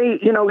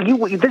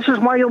 this is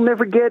why you'll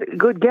never get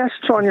good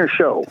guests on your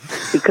show,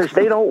 because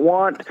they don't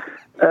want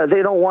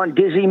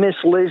Dizzy Miss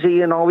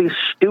Lizzy and all these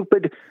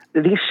stupid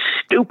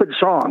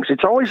songs.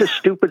 It's always a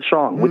stupid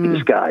song with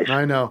these guys.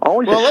 I know.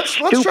 Always let's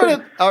try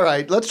to. All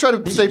right, let's try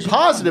to stay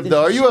positive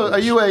though. Are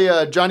you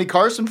a Johnny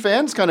Carson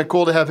fan? It's kind of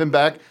cool to have him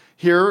back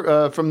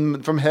here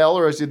from hell,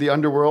 or is he the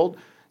underworld?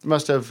 You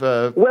must have.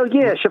 Well,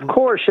 yes, of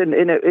course,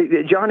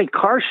 and Johnny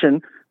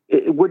Carson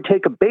would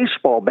take a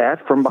baseball bat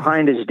from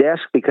behind his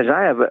desk, because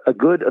I have a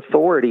good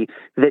authority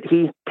that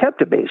he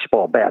kept a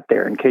baseball bat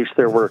there in case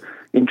there were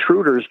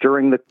intruders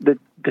during the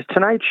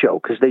Tonight Show,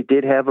 because they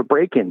did have a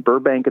break-in.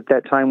 Burbank at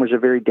that time was a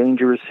very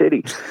dangerous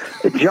city.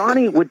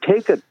 Johnny would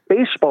take a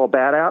baseball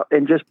bat out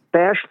and just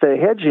bash the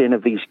heads in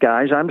of these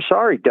guys. I'm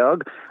sorry,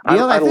 Doug.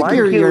 Neil, I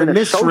think you're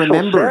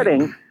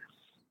misremembering.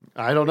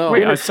 I don't know.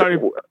 Wait, sorry.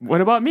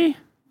 What about me?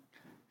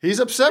 He's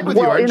upset with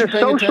you. Aren't you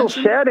paying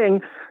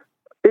attention?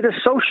 In a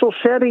social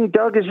setting,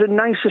 Doug is the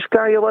nicest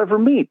guy you'll ever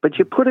meet, but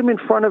you put him in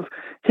front of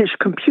his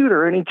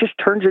computer and he just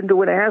turns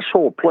into an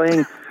asshole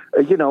playing,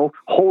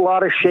 whole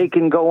lot of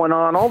shaking going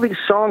on, all these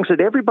songs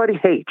that everybody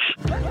hates,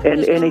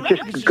 and it's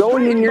just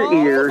going in your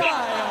ears.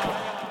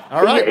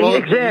 All right. Well,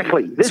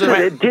 exactly. This is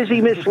a Dizzy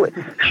Miss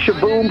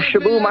Shaboom,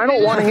 Shaboom. I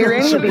don't want to hear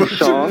any of these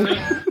songs.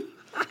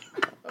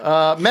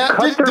 Matt,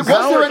 was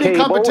there any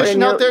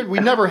competition out there? We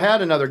never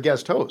had another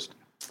guest host.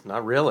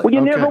 Not really. Well,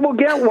 you never will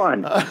get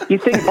one. You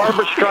think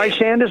Barbara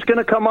Streisand is going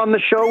to come on the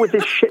show with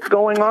this shit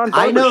going on?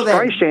 I know that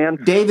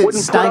Streisand David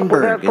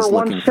Steinberg is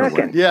looking for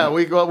one. Yeah,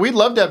 we'd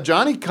love to have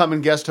Johnny come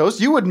and guest host.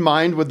 You wouldn't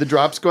mind with the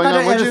drops going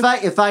on, would you?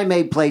 If I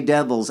may play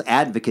devil's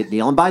advocate,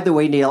 Neil, and by the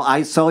way, Neil,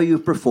 I saw you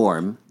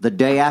perform the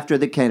day after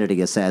the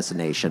Kennedy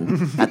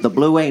assassination at the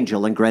Blue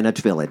Angel in Greenwich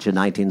Village in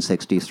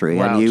 1963,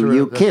 wow, and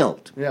you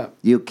killed. Yeah.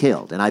 You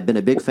killed, and I've been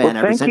a big fan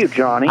ever since. Thank you,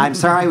 Johnny. I'm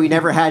sorry we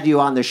never had you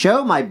on the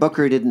show. My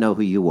booker didn't know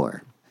who you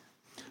were.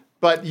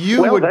 But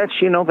you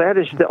that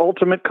is the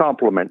ultimate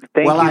compliment.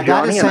 Thank you,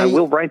 Johnny, and I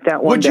will write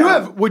that one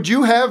down. Would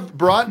you have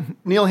brought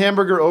Neil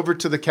Hamburger over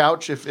to the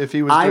couch if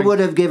he was? I would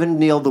have given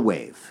Neil the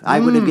wave. I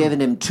would have given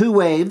him 2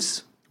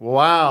 waves.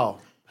 Wow,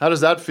 how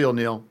does that feel,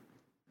 Neil?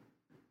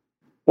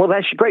 Well,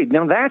 that's great.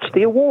 Now that's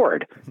the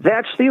award.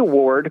 That's the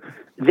award.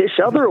 This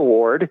other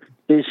award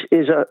is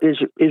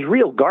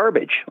real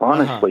garbage,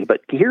 honestly.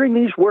 But hearing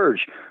these words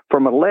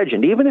from a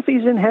legend, even if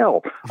he's in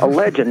hell, a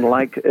legend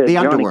like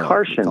Johnny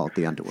Carson. Call it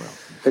the underworld.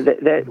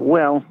 Okay.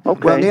 Well,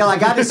 Neil, I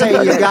got to say,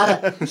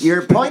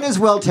 your point is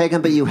well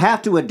taken, but you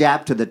have to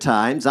adapt to the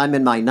times. I'm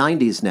in my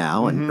 90s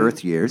now, in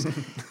Earth years,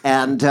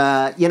 and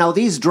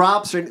these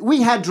drops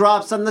we had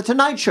drops on the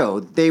Tonight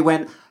Show. They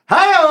went,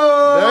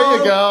 hi-oh! There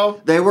you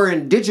go. They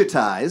weren't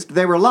digitized.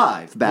 They were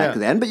live back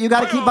then, but you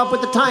got to keep up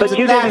with the times. But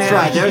you that's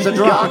right. There's a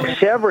drop. Doc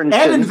Severinsen.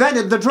 Ed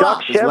invented the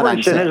drop. Doc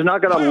Severinsen is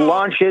not going to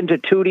launch into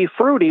Tutti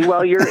Frutti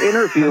while you're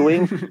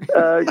interviewing,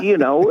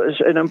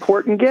 an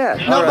important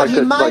guest. No, but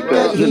he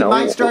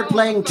might start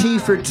playing Tea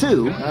for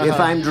Two if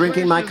I'm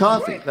drinking my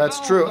coffee. That's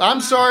true.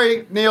 I'm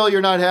sorry, Neil,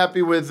 you're not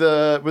happy with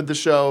the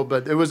show,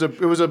 but it was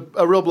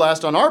a real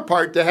blast on our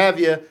part to have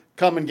you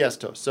come and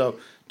guest host. So.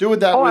 Do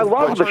with that. I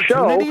love the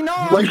show.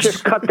 Let's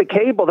just cut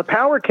the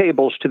power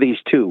cables to these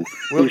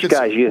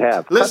guys you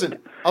have. Listen,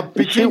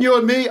 between you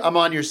and me, I'm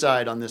on your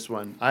side on this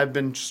one. I've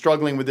been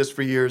struggling with this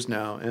for years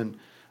now, and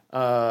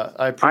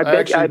I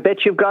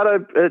bet you've got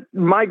a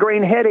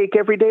migraine headache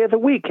every day of the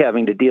week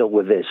having to deal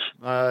with this.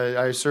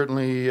 I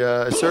certainly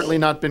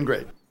not been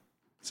great.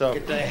 So,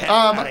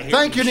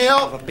 thank you,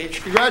 Neil.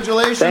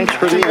 Congratulations. Thanks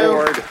for the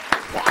award.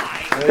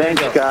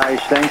 Thanks, guys.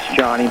 Thanks,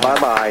 Johnny.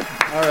 Bye-bye.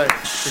 All right.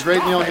 The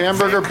great Neil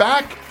Hamburger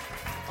back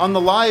on the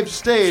live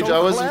stage. I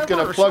wasn't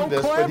going to plug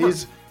this, but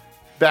he's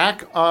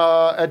back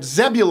at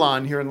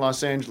Zebulon here in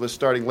Los Angeles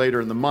starting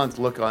later in the month.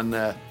 Look on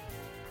the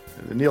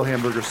Neil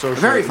Hamburger social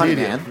media. Very funny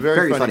man.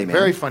 Very funny man.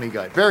 Very funny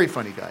guy. Very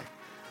funny guy.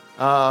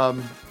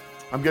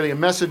 I'm getting a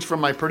message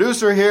from my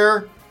producer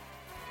here.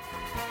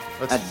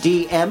 A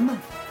DM?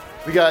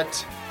 We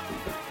got...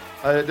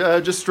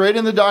 just straight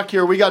in the dock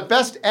here. We got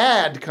best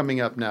ad coming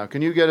up now.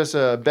 Can you get us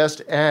a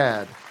best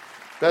ad?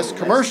 Best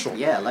commercial.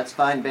 Let's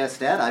find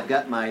best ad. I've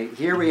got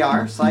here we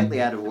are, slightly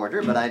out of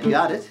order, but I've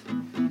got it.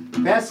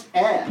 Best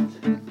ad.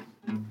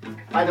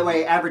 By the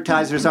way,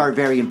 advertisers are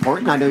very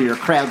important. I know you're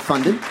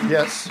crowdfunded.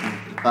 Yes.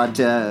 But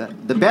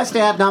the best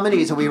ad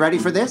nominees, are we ready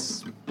for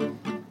this?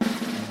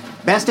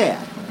 Best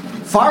ad.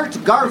 Fart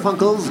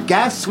Garfunkel's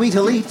Gas Sweet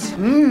Elite.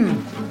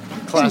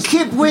 And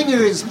Kip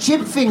Winger's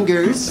Chip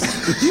Fingers.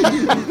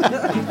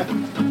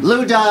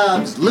 Lou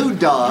Dobbs, Lou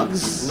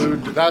Dogs.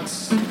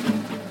 That's...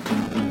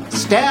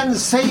 Stan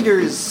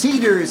Sader's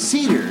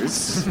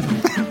Cedars.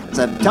 It's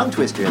a tongue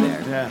twister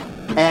there. Yeah.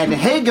 And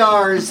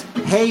Hagar's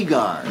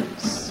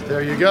Hagars.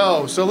 There you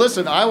go. So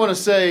listen, I want to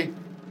say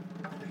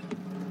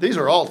these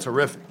are all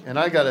terrific. And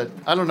I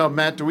don't know,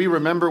 Matt, do we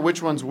remember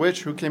which one's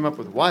which? Who came up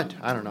with what?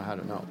 I don't know how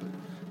to know.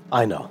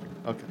 I know.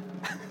 Okay.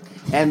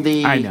 And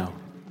I know.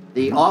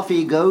 The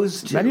offie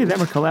goes to... Many of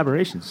them are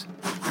collaborations.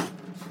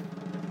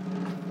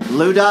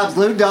 Lou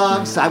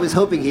Dogs. I was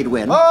hoping he'd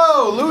win.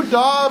 Oh, Lou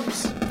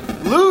Dobbs.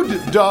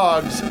 Lewd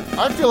Dogs.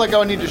 I feel like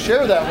I need to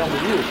share that one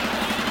with you.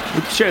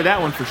 We can share that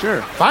one for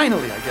sure.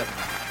 Finally, I get it.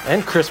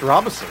 And Chris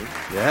Robinson.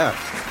 Yeah.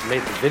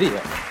 Made the video.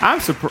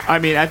 I'm surprised. I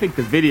mean, I think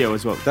the video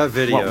is what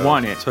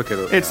won it. Took it.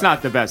 It's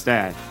not the best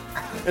ad.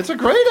 It's a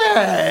great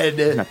ad.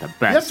 Not the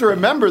best. You have to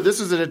remember, this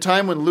is at a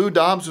time when Lou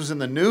Dobbs was in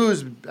the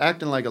news,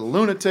 acting like a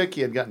lunatic.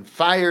 He had gotten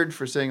fired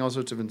for saying all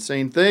sorts of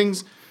insane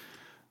things.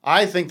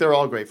 I think they're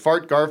all great.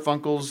 Fart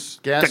Garfunkel's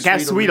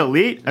Gas Sweet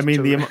Elite. I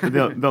mean,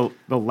 the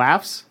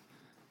laughs.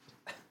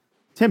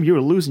 Tim, you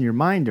were losing your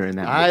mind during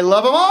that. I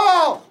love them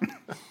all.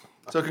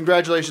 So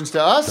congratulations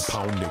to us.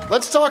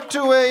 Let's talk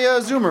to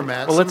a Zoomer,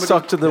 Matt. Well, let's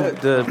talk to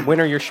the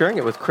winner you're sharing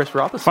it with, Chris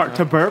Robinson. Fart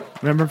to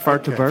Burp. Remember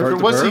Fart to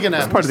Burp? What's he going to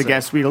have? It's part of the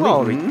Gas Sweet Elite.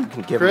 Oh, we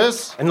can give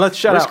Chris? And let's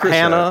shout Where's out Chris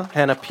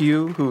Hannah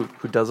Pugh, who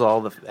does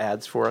all the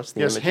ads for us.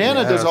 Yes, images.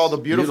 Hannah does all the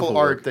Beautiful beautiful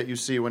work. art that you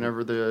see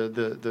whenever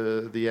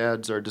the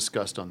ads are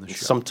discussed on the show.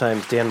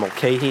 Sometimes Dan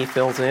Mulcahy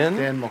fills in.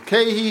 Dan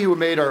Mulcahy, who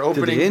made our Did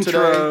opening the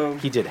intro.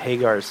 today. He did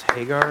Hagar's.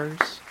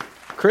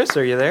 Chris,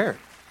 are you there?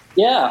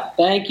 Yeah,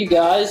 thank you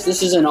guys.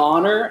 This is an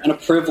honor and a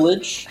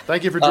privilege.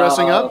 Thank you for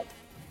dressing up.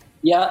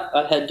 Yeah,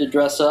 I had to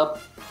dress up.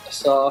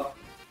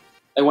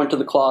 I went to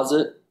the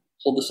closet,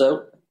 pulled this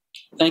out.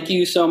 Thank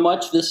you so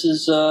much. This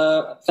is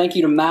thank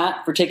you to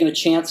Matt for taking a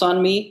chance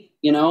on me.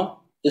 You know,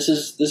 this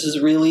is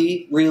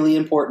really, really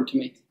important to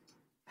me.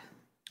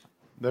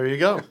 There you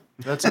go.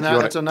 That's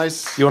a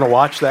nice. You want to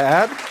watch the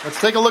ad?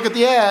 Let's take a look at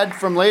the ad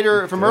from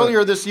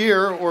earlier this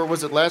year, or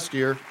was it last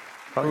year?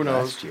 Probably Who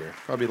knows? last year.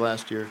 Probably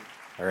last year.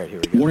 All right, here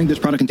we go. Warning, this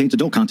product contains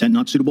adult content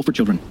not suitable for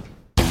children.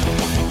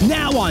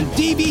 Now on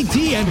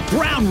DVD and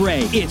Brown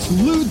Ray, it's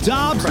Lou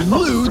Dobbs,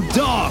 Lou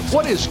Dogs.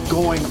 What is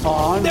going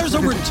on? There's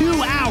over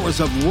 2 hours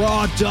of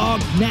raw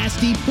dog,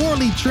 nasty,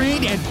 poorly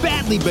trained, and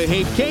badly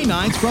behaved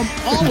canines from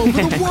all over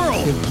the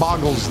world. It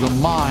boggles the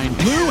mind.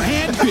 Lou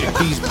handpicked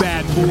these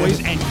bad boys,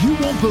 and you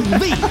won't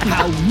believe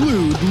how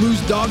lewd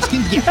Lou's dogs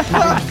can get. Oh,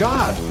 my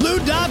God. Lou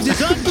Dobbs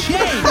is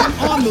unchained and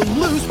on the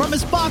loose from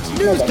his Fox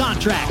News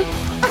contract.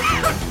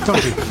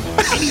 Tony.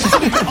 And he's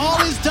putting all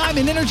his time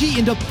and energy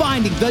into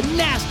finding the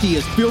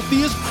nastiest,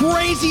 filthiest,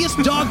 craziest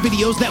dog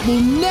videos that will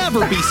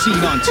never be seen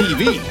on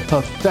TV.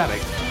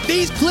 Pathetic.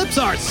 These clips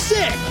are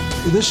sick.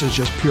 This is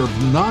just pure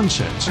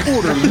nonsense.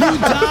 Order Lou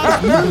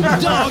Dobbs, Lou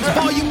Dogs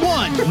Volume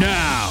 1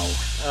 now.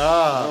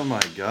 Oh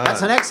my God.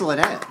 That's an excellent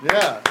ad.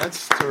 Yeah,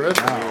 that's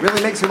terrific.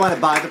 Really makes you want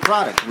to buy the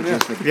product, which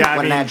is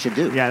what an ad should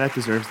do. Yeah, that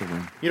deserves the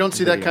win. You don't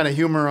see that kind of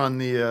humor on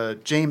the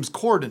James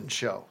Corden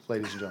show,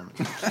 ladies and gentlemen.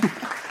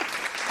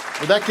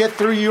 Would that get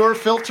through your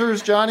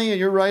filters, Johnny, and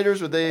your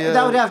writers? Would they?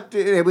 That would have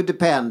to, it would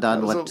depend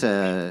on what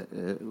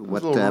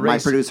my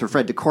producer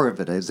Fred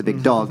DeCorvita is a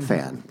big dog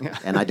fan,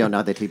 and I don't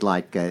know that he'd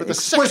like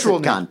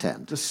explicit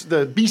content.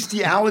 The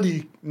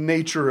bestiality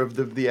nature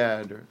of the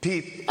ad.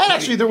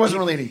 Actually, there wasn't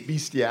really any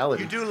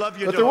bestiality. You do love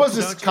your dog, there was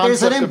this concept.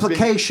 There's an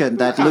implication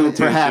that Lou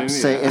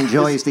perhaps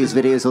enjoys these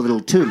videos a little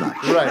too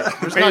much. Right.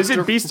 Wait, is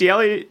it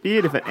bestiality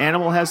if an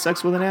animal has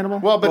sex with an animal?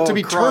 Well, but to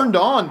be turned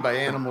on by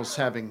animals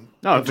having.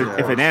 No, if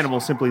an animal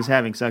simply is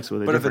having sex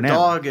with a different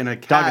animal. But if a dog and a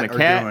cat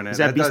are doing it, is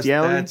that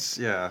bestiality? That's,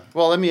 yeah.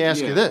 Well, let me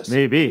ask you this.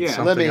 Maybe.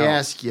 Yeah. Let me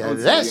ask you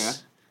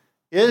this.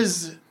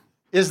 Is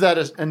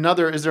there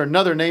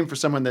another name for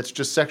someone that's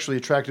just sexually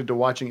attracted to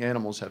watching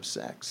animals have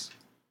sex?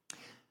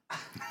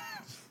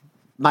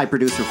 My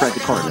producer, Fred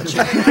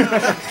DeCorvita.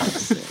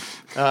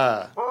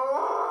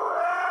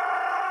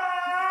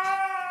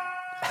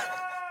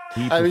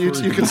 I mean,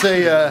 you could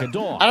say, I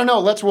don't know,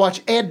 let's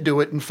watch Ed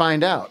do it and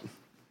find out.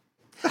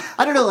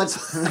 I don't know,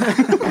 let's...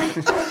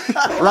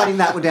 Writing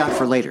that one down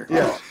for later.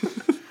 Yeah.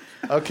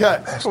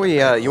 Okay.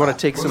 You want to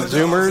take some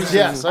Zoomers?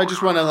 Yes, I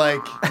just want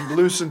to,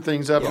 loosen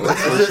things up.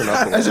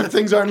 As if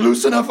things aren't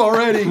loose enough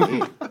already.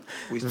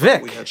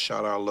 Vic. We had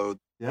shot our load.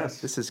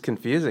 Yes. This is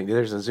confusing.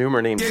 There's a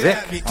Zoomer named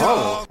Vic.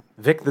 Oh.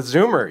 Vic the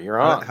Zoomer, you're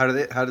on. How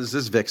does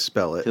this Vic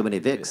spell it? Too many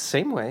Vics.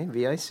 Same way,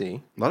 V-I-C.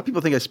 A lot of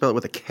people think I spell it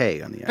with a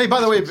K on the end. Hey, by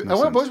the way, I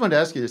always wanted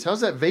to ask you this. How's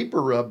that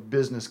vapor rub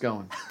business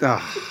going?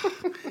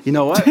 You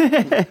know what?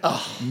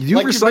 You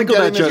recycled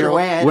that joke.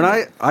 When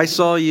I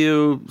saw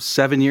you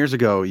 7 years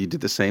ago, you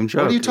did the same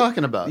joke. What are you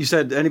talking about? You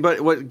said,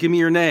 give me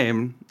your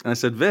name. And I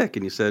said, Vic.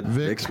 And you said,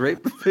 Vic's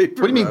Vapor. What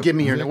do you mean, give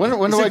me your name?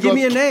 When do I give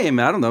me a name?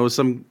 I don't know,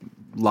 some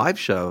live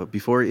show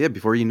before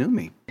you knew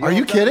me. Are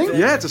you kidding?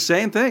 Yeah, it's the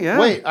same thing. Yeah.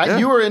 Wait, yeah.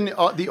 you were in the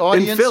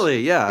audience in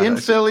Philly? Yeah, in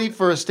Philly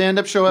for a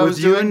stand-up show I with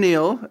was you doing. and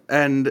Neil,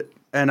 and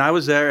I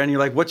was there, and you're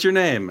like, "What's your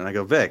name?" And I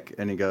go, "Vic,"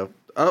 and you go,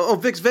 "Oh,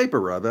 Vic's Vapor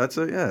Rub." That's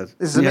a yeah.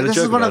 This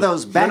is one of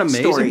those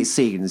backstory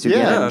scenes you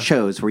get in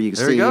shows where you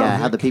see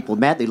how the people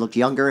met. They looked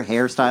younger,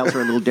 hairstyles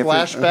are a little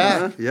different.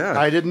 Flashback. Yeah,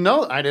 I didn't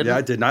know. Yeah,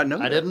 I did not know.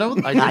 I didn't know.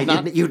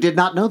 You did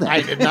not know that.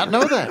 I did not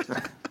know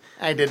that.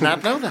 I did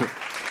not know that.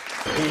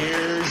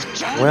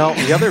 Well,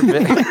 the other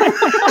bit.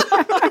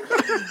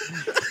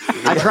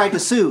 I tried to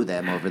sue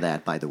them over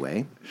that, by the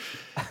way.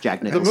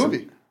 Jack Nicholson. The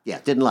movie. Yeah,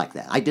 didn't like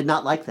that. I did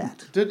not like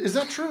that. Is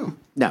that true?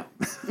 No.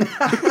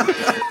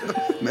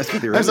 Mess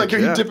with your I was like, are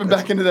you dipping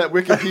back into that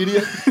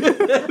Wikipedia?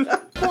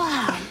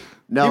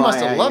 No, you must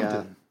have loved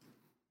it.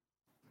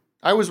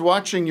 I was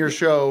watching your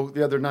show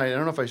the other night. I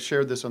don't know if I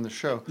shared this on the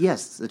show.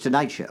 Yes, The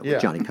Tonight Show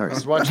with Johnny Carson. I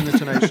was watching The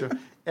Tonight Show,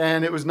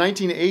 and it was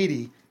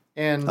 1980.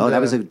 And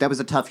that was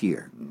a tough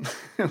year.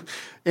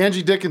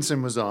 Angie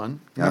Dickinson was on.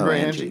 Remember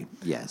Angie?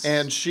 Yes.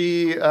 And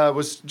she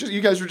was just,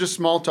 you guys were just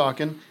small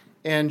talking,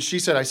 and she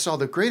said, I saw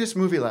the greatest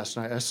movie last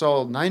night. I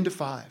saw 9 to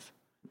 5,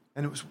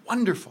 and it was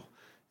wonderful.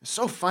 It's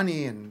so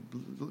funny,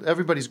 and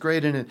everybody's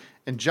great in it.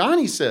 And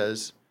Johnny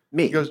says,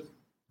 he goes,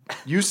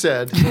 you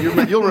said,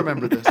 you'll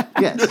remember this.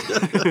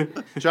 Yes.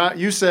 John,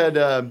 you said,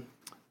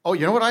 oh,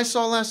 you know what I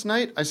saw last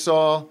night? I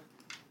saw,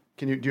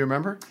 do you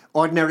remember?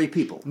 Ordinary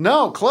People.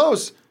 No,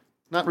 close.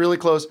 Not really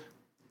close.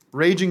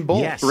 Raging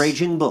Bull. Yes.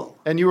 Raging Bull.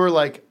 And you were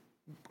like,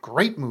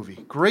 great movie.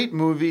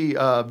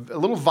 A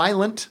little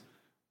violent,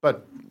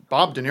 but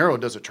Bob De Niro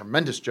does a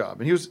tremendous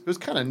job. And it was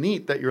kind of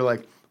neat that you're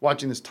like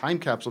watching this time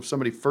capsule of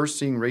somebody first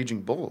seeing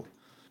Raging Bull.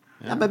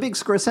 Yeah. I'm a big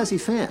Scorsese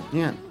fan.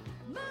 Yeah.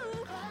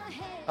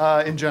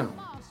 In general.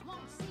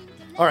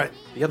 All right.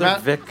 The other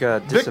Vic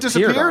disappeared. Vic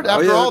disappeared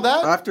after all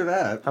that? After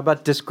that. How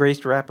about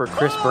disgraced rapper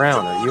Chris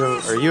Brown?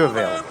 Are you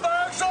available?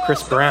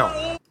 Chris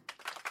Brown.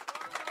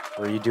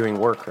 Or are you doing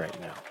work right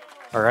now?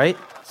 All right.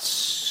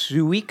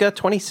 Suika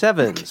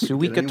 27.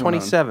 Suika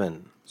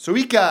 27.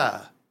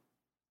 Suika.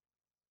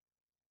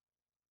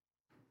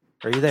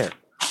 Are you there?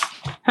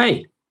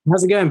 Hey,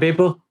 how's it going,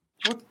 people?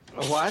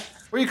 What?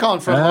 Where are you calling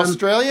from?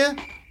 Australia?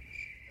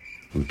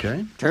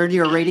 Okay. Turn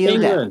your radio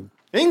down.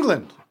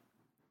 England.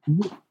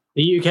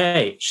 The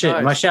UK. Shit, am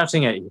I Nice.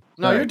 shouting at you?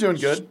 No, Sorry. you're doing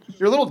good.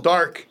 You're a little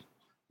dark.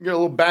 You got a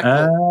little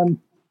backlit.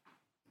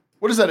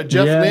 What is that, a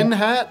Jeff Lynne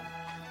hat?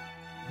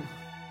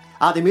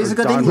 The music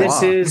of England.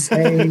 This is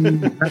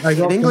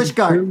an English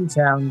guard.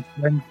 Boomtown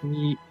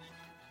 20.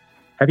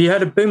 Have you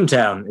heard of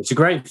Boomtown? It's a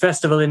great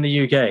festival in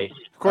the UK.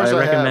 Of course I have.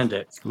 recommend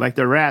it. Like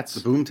the rats.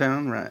 The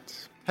Boomtown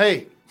Rats.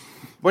 Hey,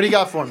 what do you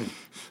got for me?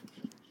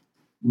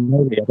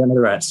 Maybe, I don't know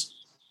the rest.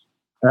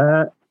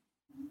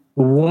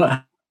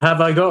 What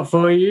have I got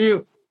for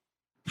you?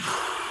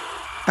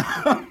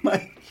 Oh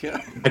my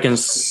God. I can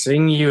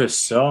sing you a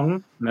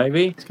song,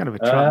 maybe. It's kind of a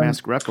Trump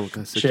mask replica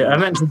Shit, situation. I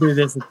meant to do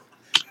this.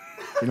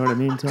 You know what I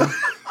mean, Tim?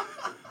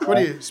 What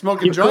are you,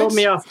 smoking You joints? caught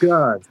me off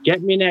guard.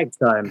 Get me next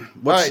time.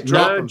 All right,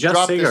 drop him. just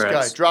Drop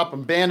cigarettes. this guy. Drop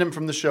him. Ban him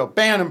from the show.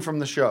 Ban him from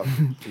the show.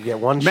 You get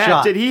one Matt,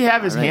 shot. did he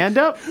have his hand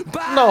up?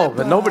 No,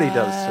 but nobody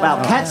does. So.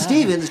 Wow, Cat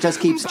Stevens just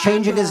keeps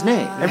changing his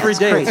name. Every That's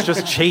day crazy. it's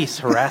just Chase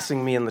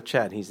harassing me in the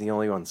chat. He's the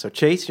only one. So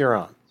Chase, you're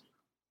on.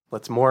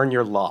 Let's mourn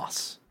your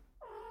loss.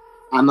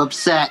 I'm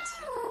upset.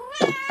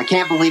 I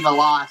can't believe I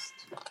lost.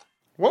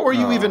 What were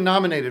you even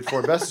nominated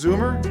for? Best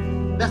Zoomer?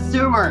 Best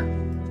Zoomer.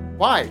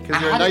 Why?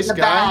 Because you're a I had nice it in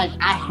the guy? bag.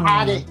 I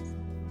had it.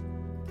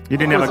 You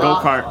didn't have a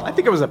go-kart. I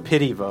think it was a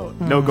pity vote.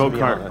 No to be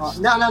go-kart. honest.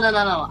 No.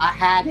 I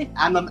had it.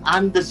 I'm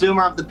the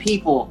Zoomer of the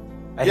people.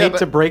 I hate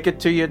to break it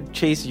to you,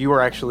 Chase. You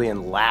were actually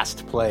in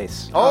last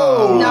place.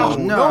 Oh,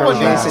 no one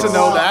needs to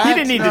know that. He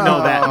didn't need to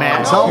know that,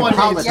 man. It's No all one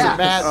politics. needs to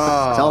Matt.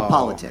 It's all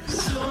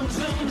politics.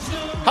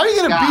 How are you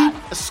going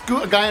to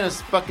beat a guy in a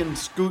fucking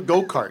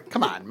go-kart?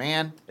 Come on,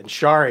 man. And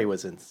Shari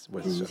was a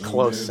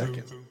close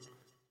second.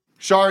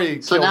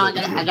 Shari So killed now it.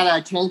 I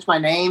gotta change my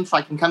name so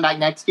I can come back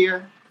next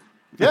year.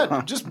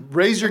 Yeah, just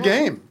raise your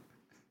game.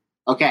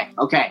 Okay.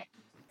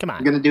 Come on.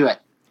 I'm gonna do it.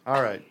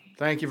 All right.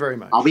 Thank you very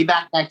much. I'll be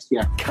back next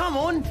year. Come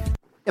on.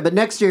 Yeah, but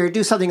next year,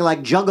 do something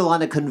like juggle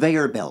on a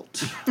conveyor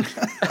belt.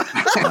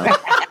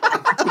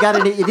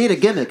 You need a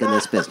gimmick in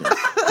this business.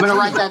 I'm gonna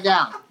write that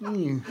down.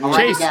 I'll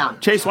write it down.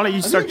 Chase, why don't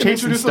you start chasing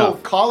Introduce a little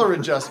stuff? collar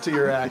adjust to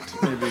your act,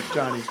 maybe,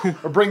 Johnny.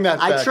 Or bring that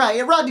back. I try.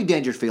 Rodney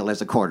Dangerfield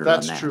has a quarter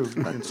That's on that. true.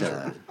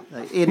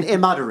 But, in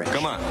moderation.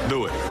 Come on,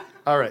 do it.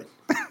 All right.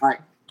 All right.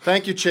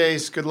 Thank you,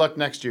 Chase. Good luck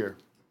next year.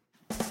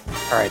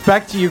 All right,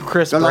 back to you,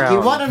 Chris Good luck. Brown.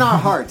 You won in our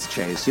hearts,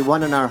 Chase. You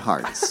won in our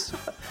hearts.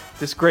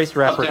 Disgraced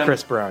rapper Okay.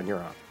 Chris Brown, you're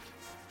on.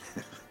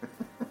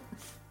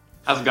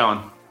 How's it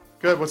going?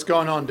 Good. What's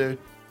going on, dude?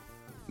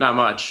 Not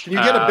much. Can you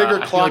get a bigger I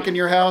feel clock like in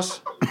your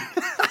house?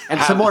 And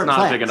some more it's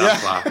not a big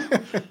plants. enough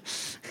clock.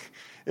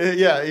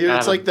 Yeah, it's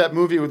Adam. like that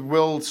movie with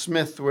Will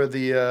Smith where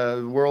the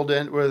where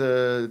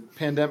the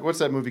pandemic. What's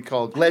that movie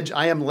called?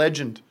 I Am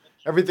Legend.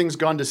 Everything's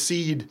gone to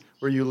seed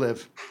where you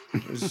live.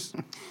 There's-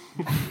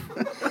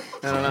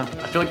 I don't know.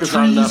 I feel like there's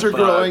Trees not are enough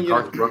growing.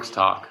 Garth Brooks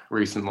talk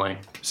recently.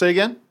 Say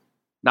again?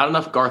 Not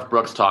enough Garth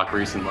Brooks talk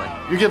recently.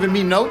 You're giving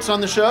me notes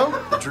on the show?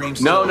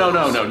 No.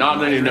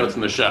 Not any notes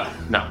on the show.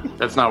 No,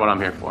 that's not what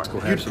I'm here for.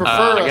 You'd prefer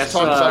us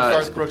talk about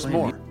Garth Brooks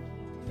more.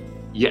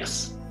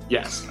 Yes.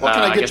 Well,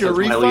 can I get you a that's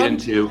what I lead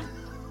refund? into.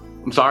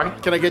 I'm sorry?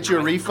 Can I get you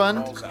a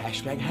refund?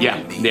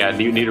 Yeah.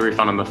 You need a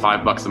refund on the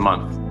 $5 a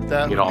month.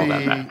 Get all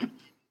that back.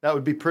 That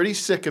would be pretty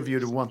sick of you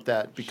to want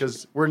that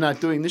because we're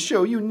not doing the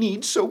show you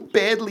need so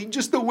badly,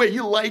 just the way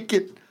you like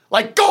it.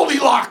 Like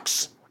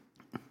Goldilocks!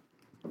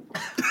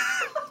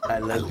 I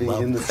love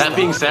being in the That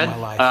being said,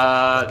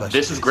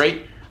 this is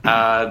great.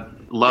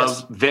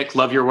 Vic,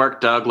 love your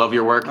work. Doug, love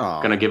your work.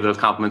 Gonna give those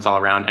compliments all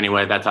around.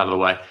 Anyway, that's out of the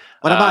way.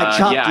 What about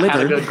chopped I had a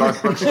liver? good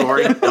Garth Brooks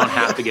story. Don't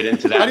have to get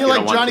into that. How do you if like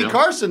don't want Johnny to.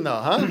 Carson, though,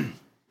 huh?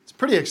 It's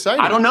pretty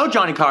exciting. I don't know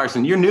Johnny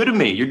Carson. You're new to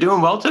me. You're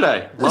doing well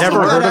today.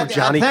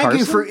 Thank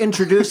you for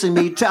introducing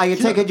me. I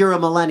take it you're a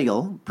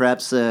millennial,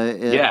 perhaps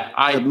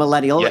a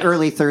millennial,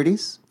 early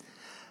 30s.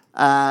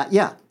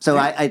 So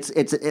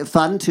it's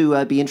fun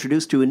to be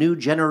introduced to a new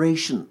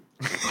generation.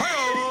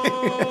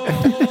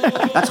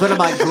 That's one of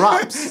my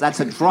drops. That's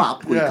a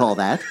drop, we call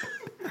that.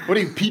 What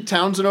are you, Pete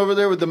Townsend over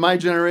there with the My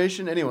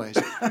Generation? Anyways.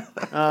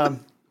 But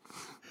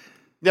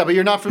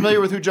you're not familiar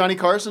with who Johnny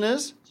Carson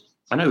is?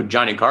 I know who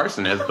Johnny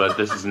Carson is, but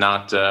this is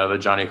not the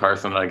Johnny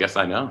Carson that I guess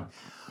I know.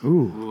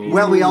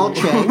 Well, we all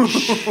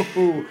change.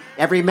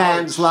 Every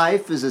man's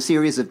life is a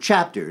series of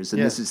chapters,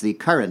 and this is the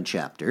current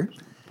chapter.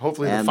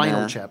 Hopefully the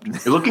final chapter.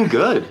 You're looking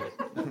good.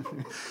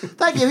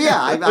 Thank you.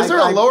 Yeah. Is there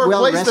a lower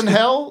place than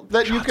hell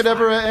that you could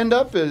ever end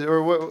up?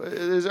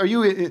 Are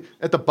you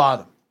at the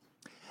bottom?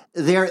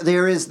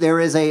 There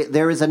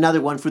is another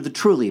one for the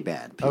truly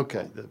bad people.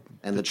 Okay.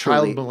 The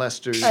child truly,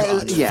 molesters.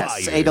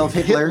 Yes, Adolf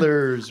Hitler.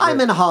 Hitler's.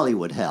 I'm in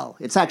Hollywood hell.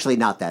 It's actually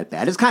not that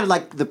bad. It's kind of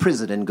like the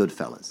prison in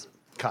Goodfellas.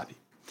 Cotty.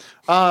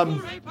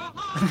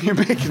 You're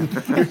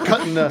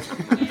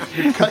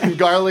cutting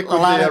garlic with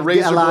the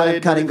razor a lot blade.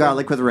 of cutting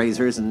garlic with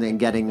razors and then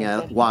getting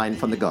wine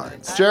from the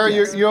guards. Jerry,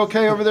 you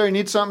okay over there? You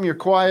need something? You're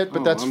quiet,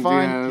 but that's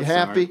fine. yeah, You that's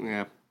happy? all right.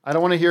 Yeah. I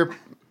don't want to hear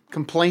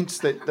complaints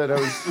that I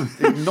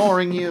was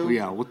ignoring you.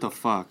 Yeah, what the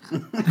fuck?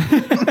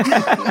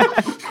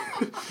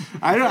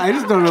 I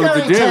just don't know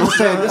what to do.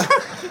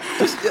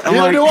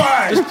 Neither do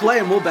I. Just play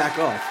and we'll back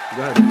off.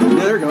 Go ahead.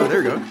 There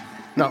you go.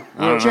 No.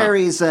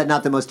 Jerry's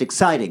not the most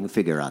exciting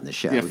figure on the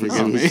show. Yeah,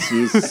 forgive me.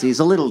 He's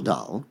a little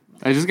dull.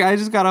 I just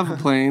got off a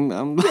plane.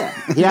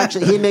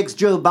 He makes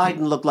Joe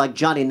Biden look like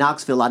Johnny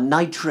Knoxville on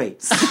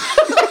nitrates.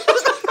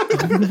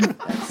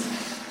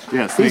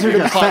 Yes, These are thank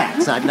you. the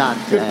facts. I'm not.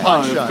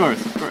 Of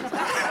course.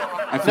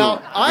 I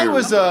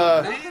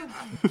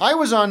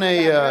was on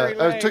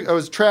I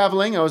was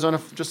traveling. I was on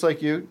just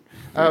like you.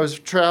 I was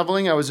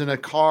traveling. I was in a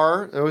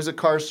car. There was a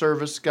car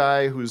service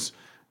guy who's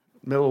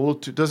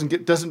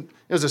doesn't.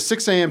 It was a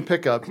 6 a.m.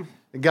 pickup.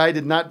 The guy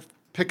did not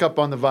pick up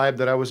on the vibe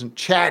that I wasn't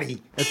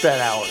chatty at that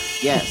hour.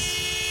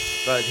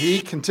 Yes. But he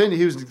continued.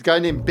 He was a guy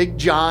named Big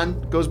John.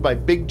 Goes by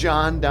Big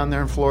John down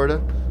there in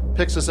Florida.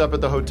 Picks us up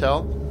at the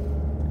hotel.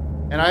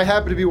 And I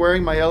happen to be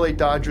wearing my LA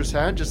Dodgers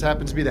hat. Just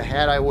happens to be the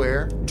hat I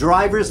wear.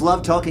 Drivers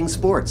love talking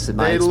sports, in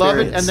my experience. They love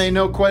it, and they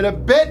know quite a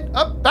bit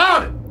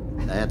about it.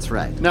 That's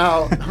right.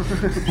 Now,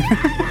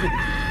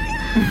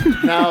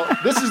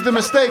 this is the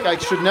mistake. I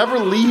should never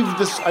leave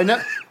this.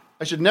 I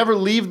should never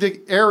leave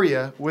the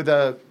area with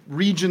a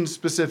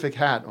region-specific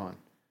hat on,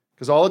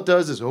 because all it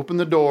does is open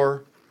the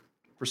door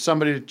for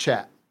somebody to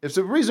chat. If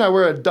the reason I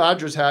wear a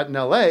Dodgers hat in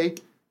L.A.,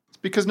 it's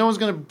because no one's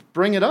going to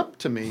bring it up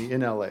to me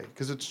in L.A.,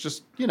 because it's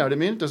just, you know what I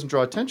mean? It doesn't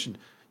draw attention.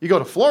 You go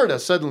to Florida,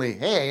 suddenly,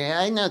 hey,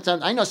 I know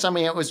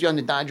somebody that was on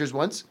the Dodgers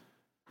once.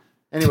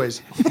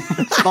 Anyways.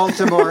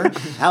 Baltimore,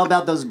 how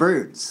about those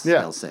birds,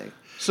 they'll say.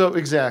 So,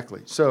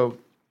 exactly.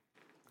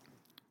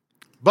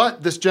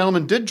 But this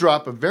gentleman did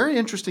drop a very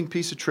interesting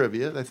piece of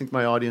trivia that I think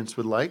my audience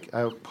would like.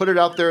 I'll put it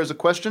out there as a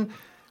question.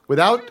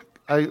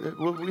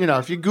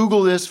 If you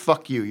Google this,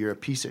 fuck you. You're a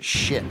piece of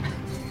shit.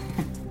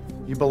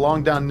 You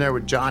belong down there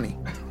with Johnny.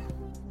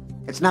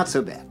 It's not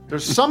so bad. There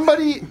are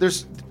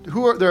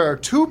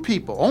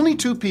only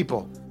two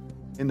people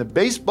in the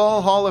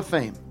Baseball Hall of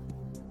Fame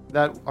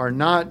that are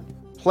not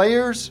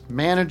players,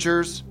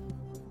 managers,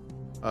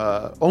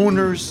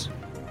 owners,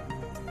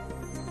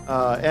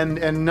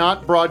 and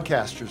not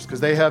broadcasters, because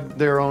they have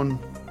their own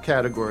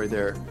category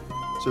there.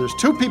 So there's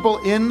two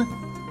people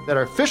that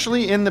are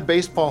officially in the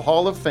Baseball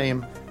Hall of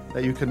Fame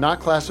that you could not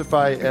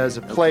classify as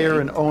a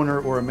player, an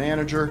owner, or a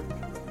manager.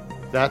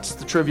 That's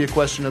the trivia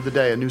question of the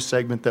day, a new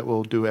segment that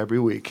we'll do every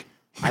week.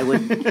 I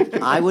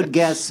would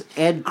guess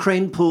Ed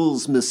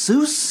Kranepool's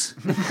masseuse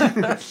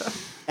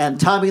and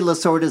Tommy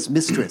Lasorda's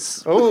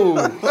mistress.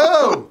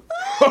 No,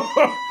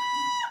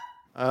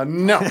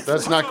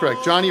 that's not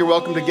correct. Johnny, you're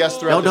welcome to guess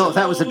throughout. Don't know if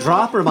that was a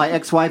drop or my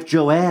ex-wife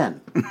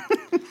Joanne.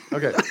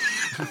 Okay.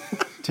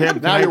 Tim,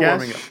 now you're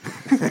warming up.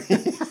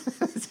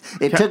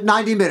 It took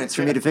 90 minutes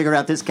for me to figure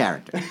out this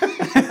character.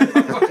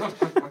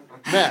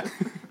 Matt,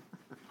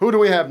 who do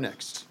we have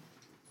next?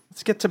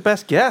 Let's get to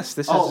best guess.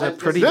 This is a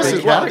pretty big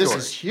category. This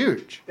is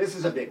huge. This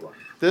is a big one.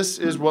 This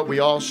is what we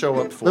all show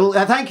up for.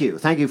 Thank you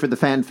for the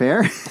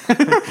fanfare.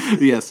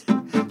 Yes.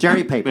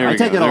 Jerry Paper. There I we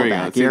take go, it there all we go.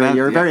 back. See that?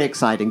 You're a Yeah. very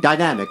exciting,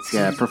 dynamic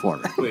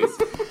performer. Please.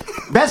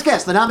 Best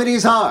guest. The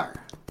nominees are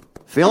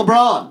Phil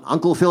Braun,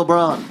 Uncle Phil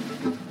Braun,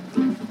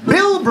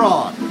 Bill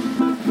Braun,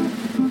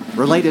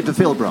 related to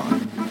Phil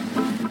Braun,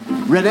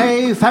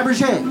 Renee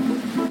Fabergé,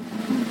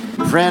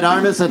 Fred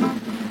Armisen,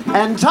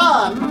 and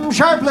Tom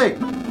Sharpling.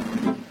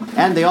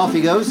 And the off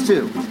he goes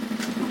to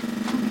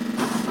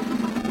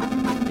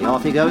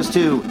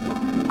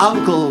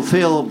Uncle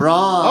Phil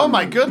Braun. Oh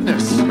my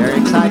goodness! Very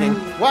exciting.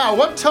 Wow,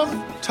 what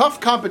tough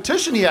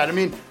competition he had. I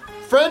mean,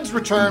 Fred's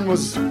return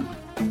was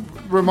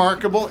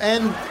remarkable,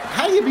 and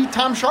how do you beat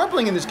Tom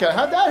Sharpling in this cat?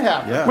 How'd that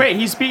happen? Yeah. Wait,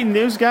 he's beating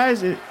those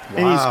guys, and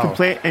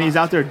he's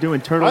out there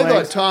doing turtle I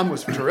legs. thought Tom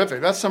was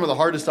terrific. That's some of the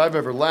hardest I've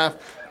ever laughed.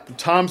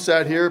 Tom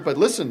sat here, but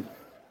listen,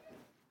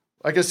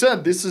 like I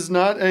said, this is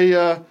not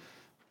a.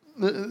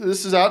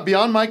 This is out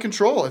beyond my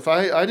control. If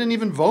I didn't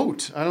even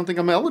vote, I don't think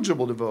I'm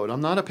eligible to vote. I'm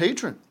not a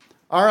patron.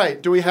 All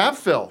right, do we have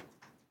Phil?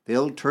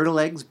 Phil Turtle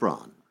Eggs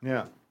Braun.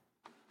 Yeah.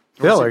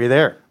 Phil, are you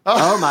there?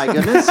 Oh my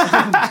goodness.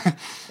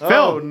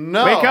 Phil,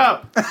 no. Wake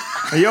up.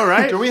 Are you all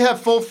right? Do we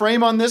have full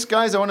frame on this,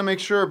 guys? I want to make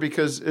sure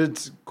because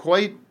it's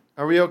quite.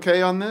 Are we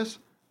okay on this?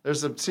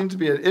 Seems to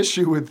be an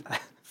issue with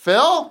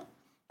Phil.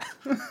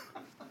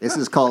 This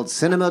is called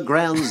Cinema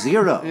Ground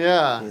Zero.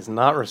 Yeah. He's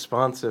not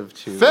responsive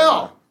to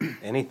Phil!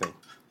 Anything.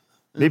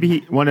 Maybe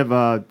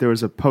there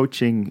was a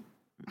poaching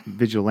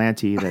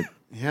vigilante that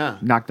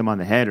knocked him on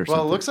the head or Well,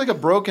 something. it looks like a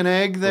broken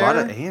egg there. A lot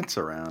of ants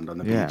around on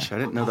the beach. I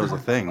didn't know that was a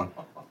thing.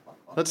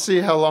 Let's see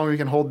how long we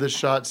can hold this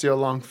shot. See how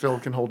long Phil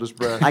can hold his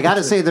breath. I got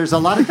to say, there's a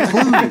lot of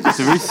clues. It's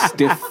a very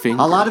stiff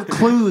finger. A lot of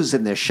clues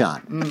in this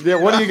shot. Yeah,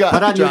 what do you got,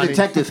 Put on Johnny? your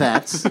detective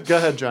hats. Go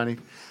ahead, Johnny.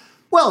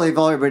 Well, they've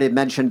already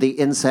mentioned the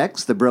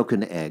insects, the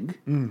broken egg.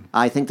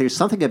 I think there's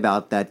something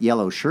about that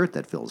yellow shirt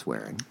that Phil's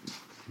wearing.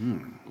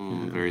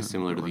 Very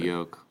similar to the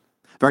yolk.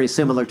 Very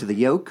similar to the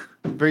yolk.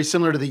 Very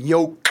similar to the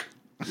yolk.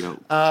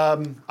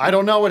 I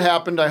don't know what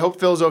happened. I hope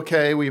Phil's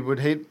okay. We would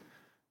hate.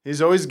 He's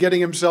always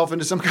getting himself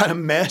into some kind of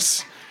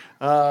mess.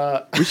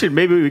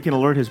 Maybe we can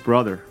alert his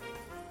brother.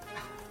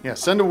 Yeah,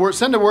 send a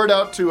word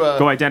out to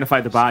Go identify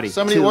the body.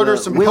 somebody order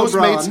some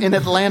Postmates in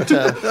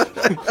Atlanta.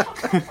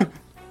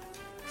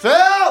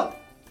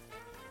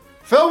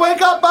 Phil,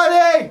 wake up,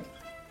 buddy!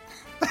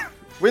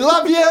 We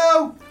love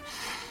you.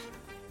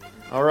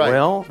 All right.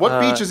 Well, what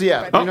beach is he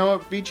at? Do you know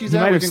what beach he's He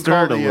at? might We have can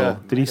stirred call a the, little.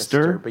 Did he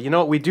stir? But you know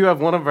what? We do have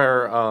one of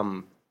our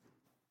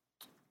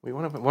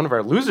one of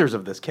our losers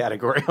of this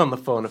category on the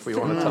phone if we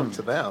want to talk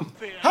to them.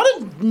 How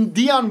did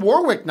Dionne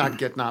Warwick not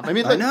get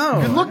nominated? I mean, I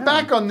know, You look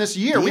back on this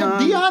year. We had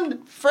Dionne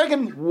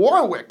friggin'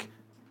 Warwick.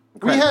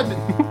 We had.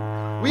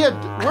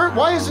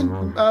 Why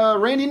isn't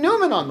Randy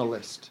Newman on the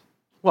list?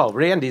 Well,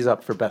 Randy's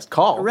up for best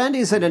call.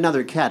 Randy's in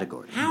another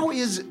category.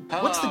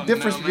 What's the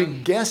difference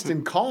between guest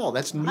and call?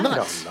 That's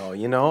nuts. I don't know.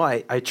 You know,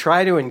 I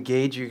try to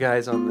engage you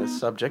guys on this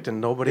subject, and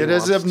nobody. It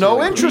is wants of no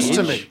to interest to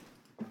engage. me.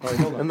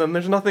 And then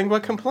there's nothing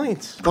but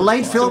complaints. The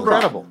late Phil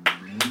incredible.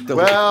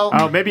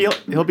 Well, maybe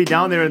he'll be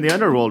down there in the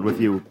underworld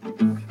with you.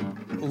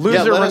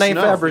 Loser let us Renee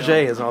know.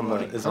 Fabergé is on the.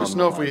 Let us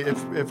know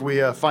if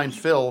we find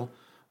Phil.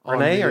 on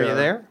Renee, the, are you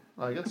there?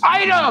 I guess.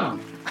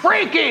 Item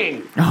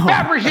breaking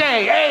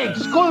Fabergé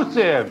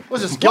exclusive.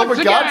 Was this Gilbert Once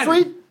again,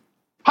 Gottfried?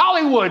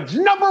 Hollywood's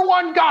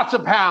 #1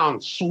 gossip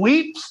hound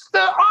sweeps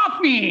the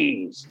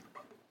offies.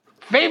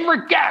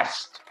 Favorite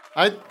guest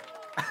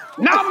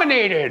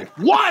nominated,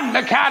 won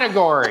the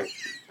category.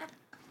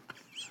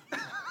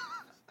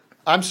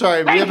 I'm sorry,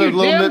 we Thank have a you,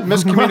 little Tim.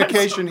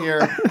 miscommunication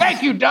here.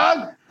 Thank you,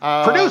 Doug.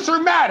 Producer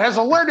Matt has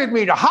alerted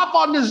me to hop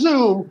on the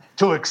Zoom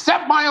to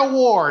accept my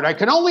award. I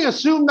can only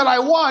assume that I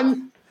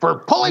won for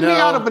pulling me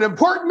out of an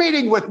important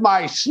meeting with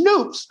my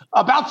snoops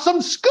about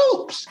some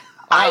scoops.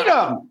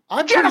 Item,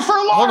 Jennifer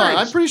Lawrence. Hold on,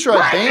 I'm pretty sure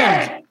I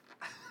Brandon.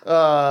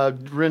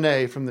 banned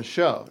Renee from the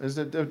show. Is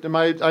it?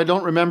 I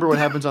don't remember what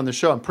happens on the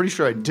show. I'm pretty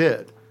sure I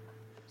did.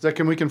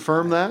 Can we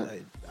confirm that?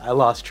 I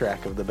lost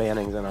track of the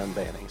bannings and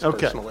unbannings.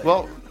 Okay. Personally.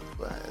 Well,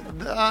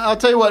 I'll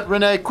tell you what,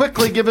 Renee.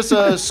 Quickly give us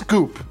a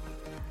scoop.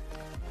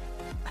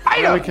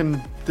 Item. We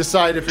can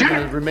decide if you're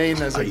going to remain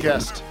as a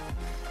guest.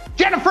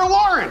 Jennifer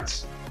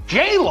Lawrence,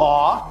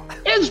 J-Law,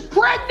 is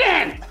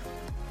pregnant.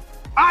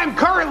 I'm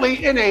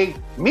currently in a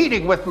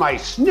meeting with my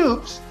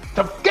snoops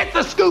to get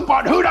the scoop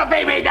on who the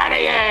baby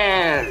daddy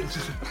is.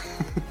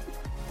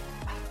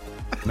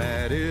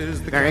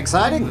 Very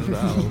exciting.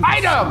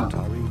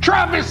 Item,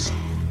 Travis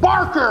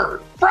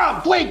Barker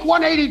from Blink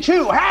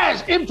 182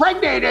 has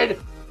impregnated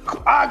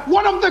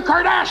one of the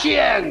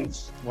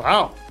Kardashians.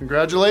 Wow,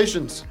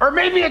 congratulations. Or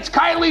maybe it's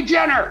Kylie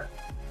Jenner.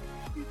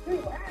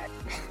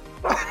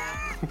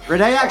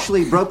 Renee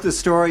actually broke the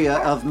story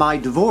of my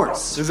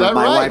divorce Is from that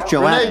my right? wife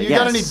Joanna. Renee, you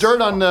got any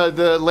dirt on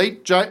the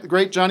late,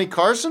 great Johnny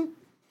Carson?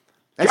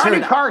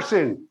 Johnny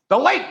Carson, the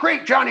late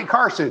great Johnny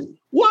Carson,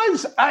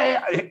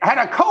 had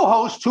a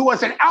co-host who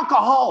was an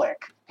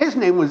alcoholic. His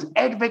name was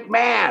Ed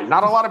McMahon.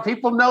 Not a lot of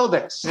people know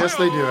this. Yes,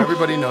 they do.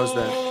 Everybody knows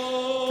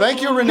that.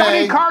 Thank you, Renee.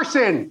 Johnny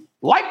Carson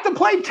liked to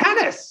play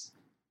tennis.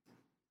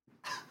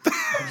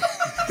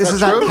 This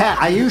is a cat.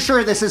 Are you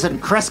sure this isn't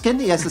Kreskin?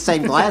 He has the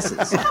same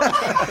glasses.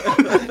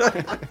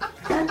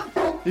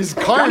 He's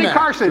Johnny Karnak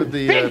Carson, with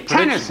the, big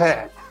tennis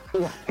head.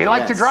 He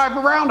liked to Yes. drive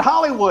around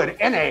Hollywood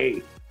in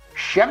a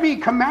Chevy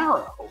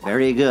Camaro.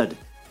 Very good.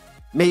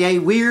 May a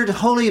weird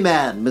holy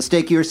man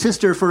mistake your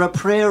sister for a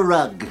prayer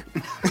rug.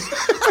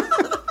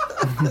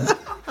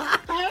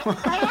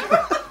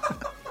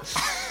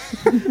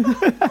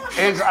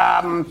 Is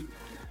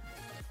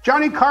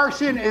Johnny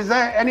Carson, is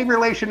that any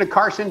relation to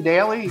Carson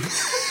Daly?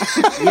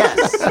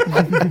 Yes.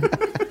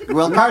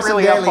 Well, Not Carson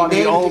really up Daly, on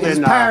the old his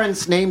and,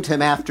 parents named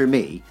him after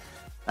me.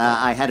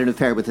 I had an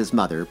affair with his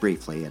mother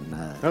briefly in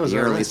the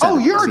early 70s. Oh,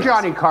 you're yes.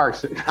 Johnny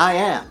Carson. I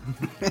am.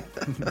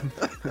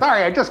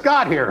 Sorry, I just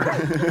got here.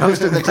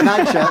 Host of the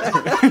Tonight Show.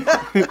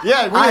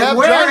 Yeah, we I'm have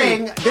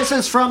wearing, Johnny. this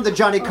is from the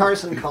Johnny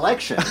Carson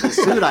collection, the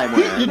suit I'm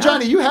wearing.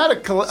 Johnny, you had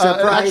an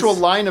actual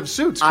line of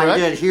suits, correct? I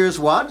did. Here's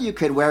one. You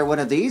could wear one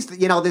of these.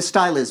 You know, this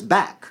style is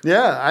back.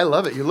 Yeah, I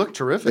love it. You look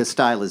terrific. This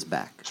style is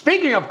back.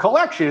 Speaking of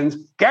collections,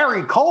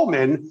 Gary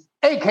Coleman,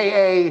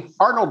 a.k.a.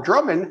 Arnold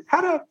Drummond,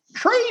 had a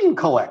train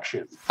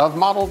collection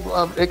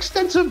of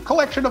extensive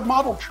collection of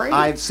model trains.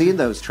 I've seen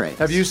those trains.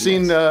 Have you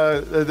seen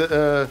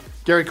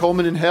Gary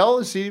Coleman in Hell?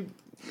 Is he?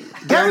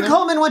 Gary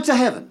Coleman went to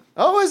heaven.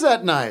 Oh, is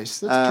that nice?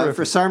 That's terrific.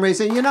 For some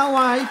reason. You know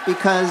why?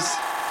 Because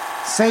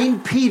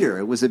St.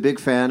 Peter was a big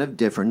fan of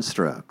Different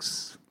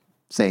Strokes.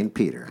 St.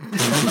 Peter.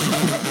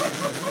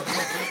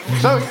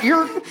 So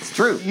it's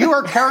true.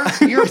 You're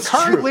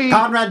currently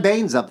Conrad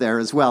Bain's up there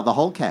as well. The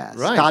whole cast.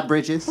 Right. Todd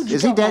Bridges.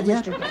 Is he dead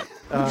yet?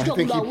 I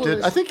think he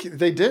did. I think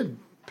they did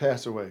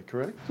pass away.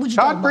 Correct.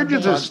 Todd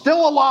Bridges is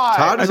still alive.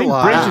 I think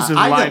Bridges is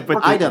alive,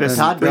 but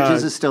Todd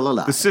Bridges is still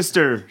alive. The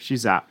sister,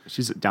 she's out.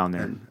 She's down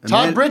there.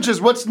 Todd Bridges.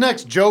 What's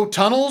next? Joe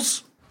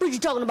Tunnels. What you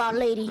talking about,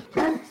 lady?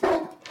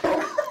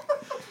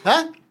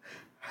 Huh?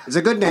 It's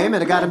a good name,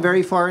 and it got him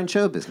very far in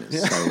show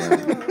business.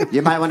 So,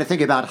 you might want to think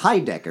about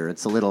Heidecker.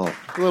 It's a little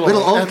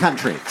old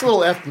country. It's a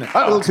little ethnic. A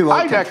little too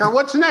old. Heidecker,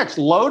 what's next?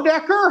 Low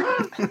Decker?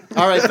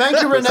 All right,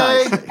 thank you,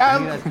 Renee.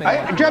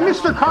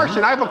 Mr.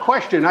 Carson, I have a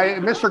question.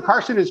 Mr.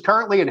 Carson is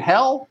currently in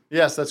hell?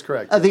 Yes, that's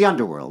correct. The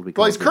underworld.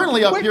 Well, he's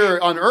currently up here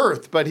on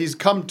Earth, but he's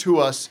come to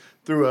us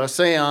through a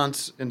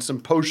seance and some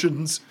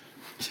potions.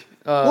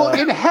 Well,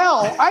 in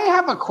hell, I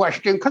have a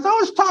question because I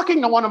was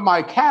talking to one of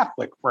my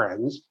Catholic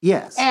friends.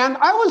 Yes. And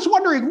I was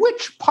wondering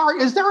which part,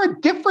 is there a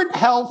different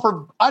hell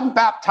for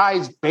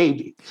unbaptized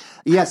babies?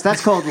 Yes,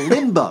 that's called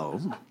limbo.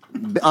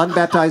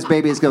 Unbaptized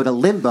babies go to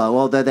limbo,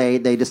 although they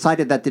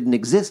decided that didn't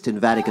exist in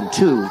Vatican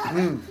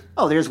II.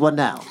 Oh, there's one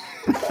now.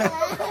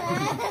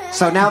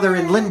 So now they're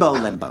in limbo.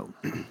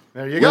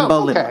 There you go.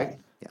 Limbo. Okay.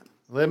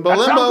 Limbo.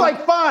 That sounds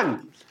like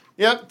fun.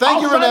 Yep.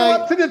 Thank you, I'll Renee.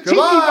 sign up to the tiki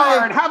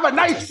bar and have a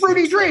nice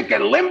fruity drink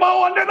and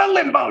limbo under the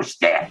limbo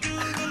stick.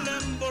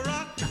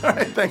 All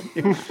right, thank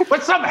you.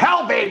 With some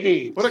hell,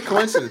 baby. What a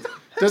coincidence.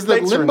 Does the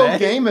Thanks, limbo Renee.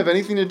 game have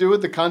anything to do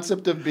with the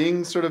concept of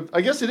being sort of?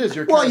 I guess it is.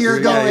 Well, you're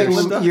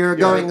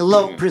going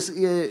low,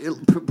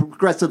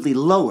 progressively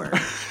lower.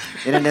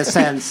 And in a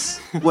sense,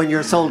 when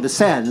your soul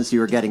descends,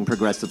 you're getting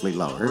progressively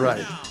lower.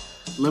 Right.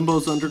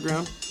 Limbo's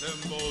underground.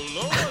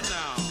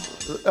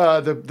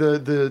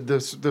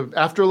 The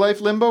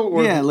afterlife limbo?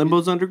 Or Yeah,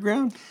 limbo's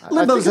underground.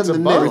 Limbo's in the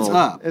middle. It's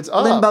up. It's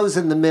up. Limbo's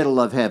in the middle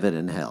of heaven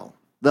and hell.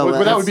 Though,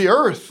 But that would be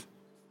Earth.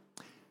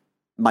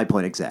 my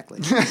point exactly.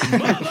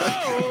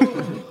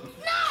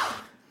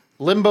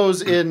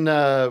 Limbo's in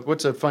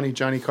what's a funny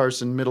Johnny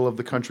Carson middle of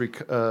the country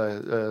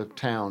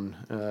town?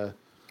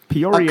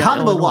 Peoria,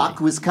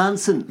 Combawalk,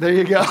 Wisconsin. There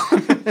you go.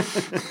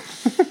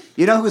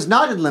 You know who's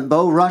not in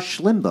limbo? Rush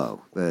Limbaugh.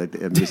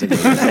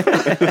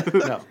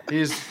 No,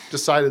 he's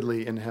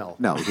decidedly in hell.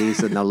 No,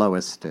 he's in the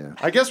lowest.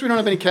 I guess we don't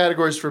have any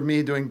categories for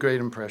me doing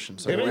great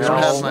impressions. So I don't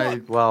have my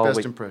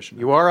best impression.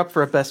 You are up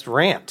for a best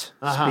rant.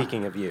 Uh-huh.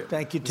 Speaking of you,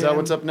 Thank you, Is that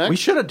what's up next? we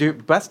should have do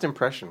best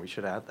impression. We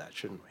should add that,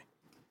 shouldn't we?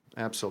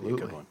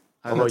 Absolutely. Good one.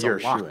 I Although think you're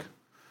that's a lock. shooing.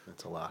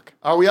 That's a lock.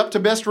 Are we up to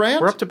best rant?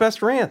 We're up to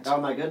best rant.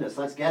 Oh my goodness,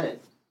 let's get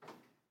it.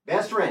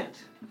 Best rant.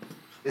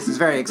 This is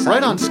very exciting.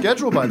 Right on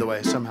schedule, by the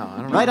way, somehow. I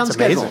don't know. Right on It's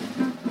schedule.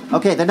 amazing.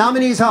 Okay, the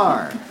nominees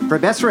are for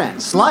Best Rant,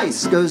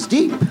 Slice Goes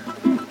Deep,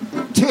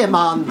 Tim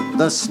on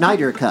the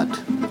Snyder Cut,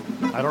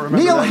 I don't remember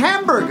Neil that.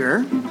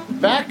 Hamburger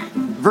Back.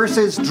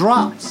 versus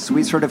Drops.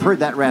 We sort of heard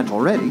that rant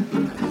already.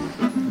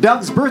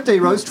 Doug's birthday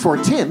roast for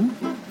Tim,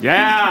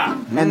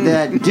 Yeah. and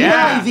the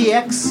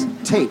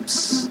DIVX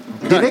tapes.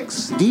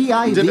 DIVX?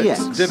 DIVX.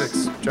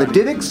 Divx, The Johnny.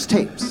 DIVX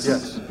tapes.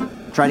 Yes.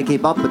 Trying to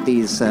keep up with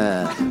these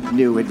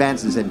new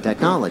advances in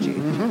technology.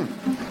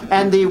 Mm-hmm.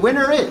 And the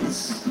winner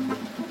is...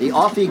 The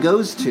offie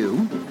goes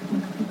to...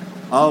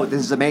 Oh, this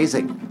is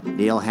amazing.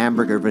 Neil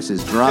Hamburger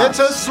versus Drops.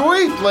 It's a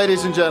sweep,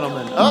 ladies and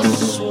gentlemen. A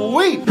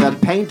sweep. The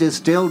paint is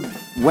still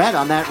wet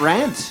on that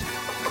rant.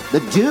 The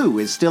dew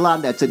is still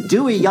on. That's a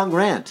dewy young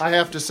rant. I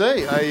have to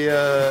say,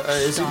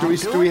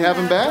 do we have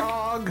him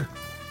back?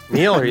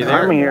 Neil, are you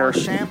there? I'm here.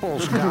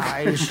 Samples,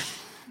 guys.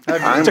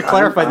 To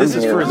clarify, this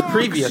is I'm for here. his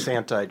previous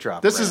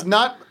anti-drop. This rant. is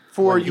not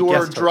for When he your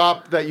guest hosted.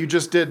 drop that you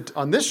just did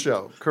on this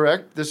show,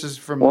 correct? This is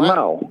from Well,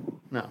 no.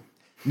 No.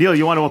 Neil,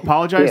 you want to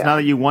apologize Yeah. now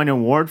that you won an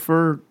award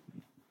for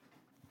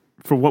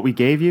what we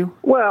gave you?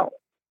 Well,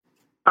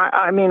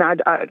 I mean,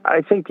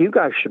 I think you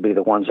guys should be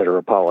the ones that are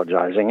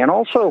apologizing. And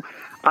also,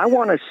 I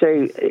want to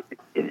say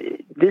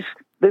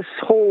this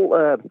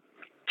whole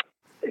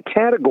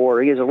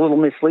category is a little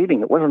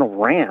misleading. It wasn't a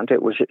rant.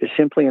 It was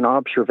simply an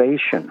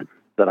observation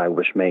that I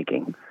was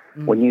making.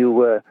 When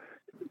you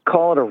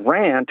call it a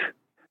rant,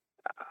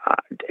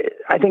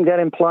 I think that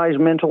implies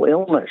mental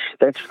illness.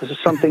 This is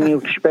something you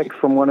expect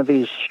from one of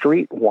these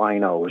street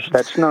winos.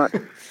 That's not.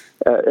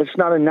 It's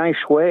not a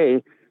nice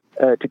way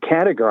to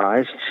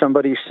categorize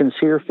somebody's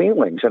sincere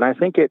feelings, and I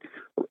think it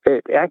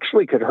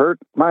actually could hurt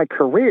my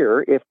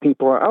career if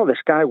people are, oh, this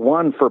guy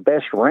won for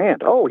best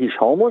rant. Oh, he's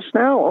homeless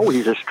now. Oh,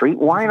 he's a street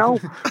wino.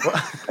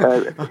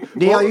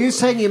 Neil, are you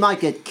saying you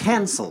might get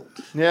canceled?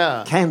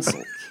 Yeah,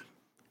 canceled.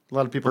 A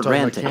lot of people For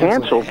talking about ranting.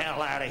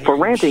 Canceled for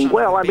ranting.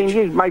 Well, I mean,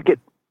 you might get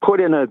put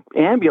in an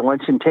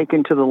ambulance and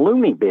taken to the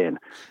loony bin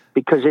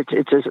because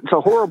it's a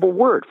horrible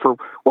word for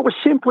what was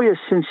simply a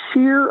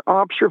sincere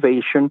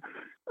observation.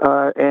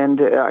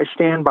 And I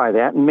stand by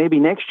that. And maybe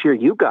next year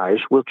you guys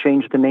will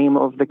change the name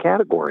of the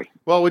category.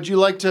 Well, would you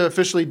like to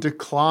officially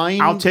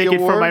decline? I'll take the it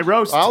for award? my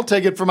roast. I'll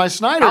take it for my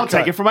Snyder I'll cut.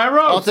 take it for my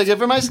roast. I'll take it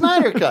for my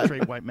Snyder cut.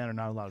 Straight white men are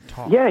not allowed to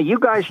talk. Yeah, you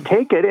guys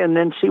take it and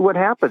then see what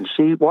happens.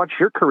 Watch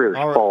your careers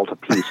fall to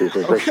pieces.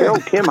 As they say, oh,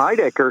 Tim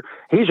Heidecker,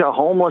 he's a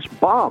homeless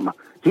bum.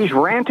 He's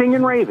ranting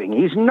and raving.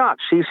 He's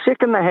nuts. He's sick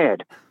in the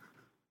head.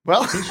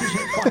 Well,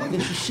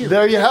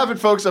 there you have it,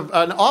 folks.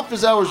 An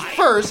office hours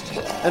first,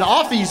 an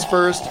offies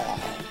first.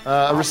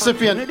 A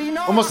recipient,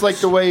 almost like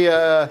the way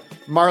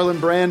Marlon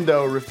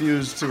Brando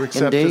refused to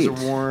accept his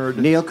award.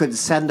 Neil could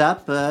send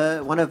up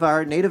one of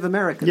our Native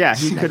Americans. Yeah,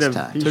 he next could have.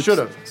 time. He should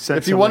have.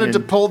 If he wanted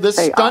to pull this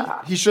stunt,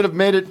 he should have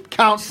made it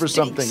count for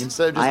something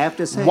instead of just I have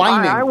to say,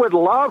 whining. I would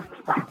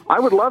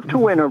love to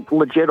win a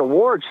legit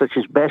award such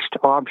as Best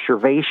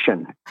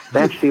Observation.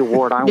 That's the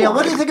award I Neil, want.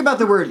 what do you think about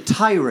the word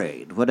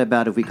tirade? What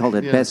about if we called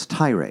it Best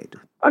Tirade?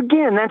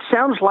 Again, that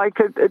sounds like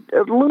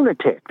a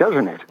lunatic,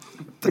 doesn't it?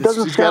 It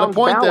doesn't He's got a sound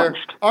point balanced.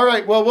 there. All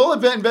right, well, we'll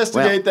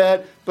investigate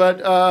that.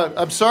 But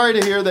I'm sorry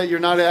to hear that you're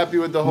not happy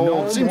with the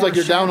whole. It seems like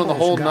you're down on the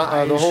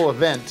whole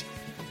event.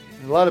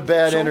 A lot of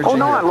bad energy. Oh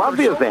no, here. I love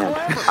the event.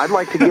 I'd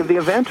like to give the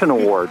event an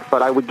award,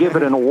 but I would give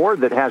it an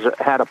award that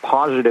had a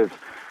positive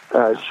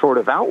sort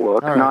of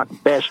outlook, not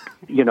best,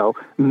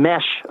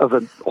 mess of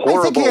a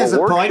horrible I think he has a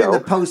award point. show. In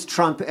the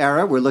post-Trump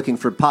era, we're looking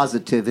for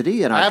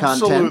positivity in our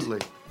content.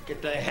 Absolutely.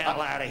 Get the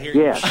hell out of here,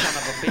 Yes. you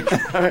son of a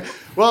bitch. All right.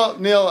 Well,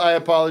 Neil, I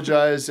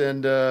apologize,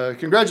 and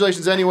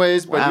congratulations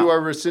anyways, but you are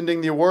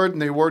rescinding the award,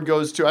 and the award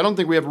goes to, I don't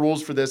think we have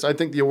rules for this. I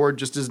think the award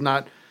just is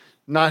not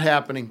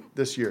happening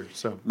this year.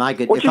 So, My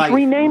good, Well, just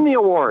rename the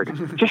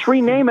award. Just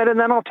rename it, and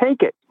then I'll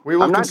take it. We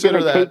will I'm not consider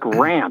going to that. take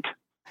rant.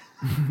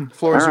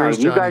 Floor is All right, yours,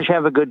 you Johnny. guys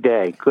have a good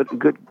day. Good.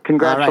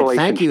 Congratulations, All right,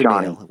 thank you,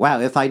 Johnny. Neil. Wow,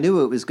 if I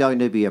knew it was going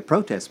to be a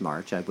protest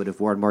march, I would have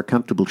worn more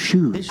comfortable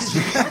shoes.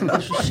 I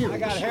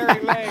got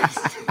hairy legs.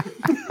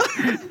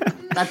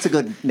 That's a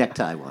good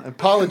necktie one.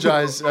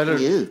 Apologize. I don't.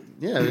 You.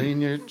 Yeah, I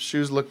mean your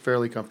shoes look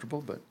fairly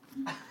comfortable, but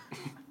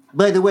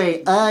By the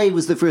way, I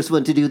was the first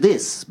one to do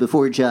this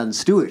before Jon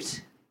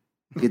Stewart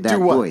did that Do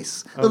what?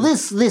 voice. Well,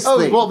 this oh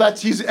thing. well,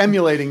 he's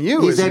emulating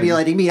you. He's isn't he?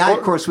 emulating me. I,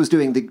 of course, was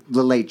doing the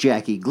late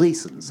Jackie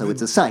Gleason, so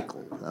it's a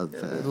cycle of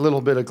A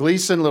little bit of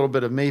Gleason, a little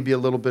bit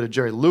of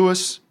Jerry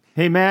Lewis.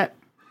 Hey, Matt.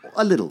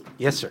 a little.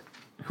 Yes, sir.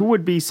 Who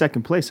would be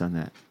second place on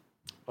that?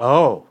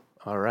 Oh,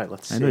 all right.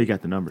 Let's see. I know you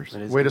got the numbers.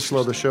 Way to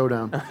slow the show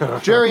down,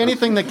 Jerry.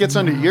 Anything that gets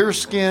under your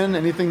skin,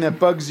 anything that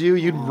bugs you,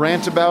 you'd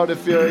rant about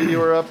if you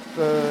were up.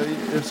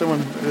 If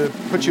someone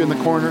put you in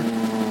the corner.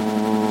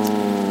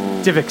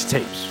 Divx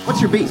tapes. What's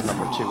your beef?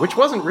 Number 2, which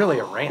wasn't really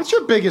a rant. What's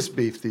your biggest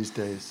beef these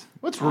days?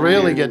 What's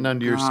really getting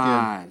under your skin?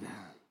 I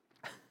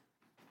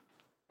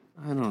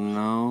don't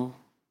know.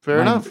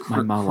 Fair enough.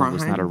 My monologue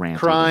was not a rant.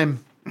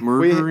 Crime.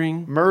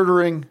 Murdering.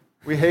 Murdering.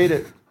 We hate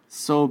it.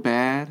 So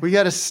bad. We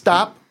got to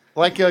stop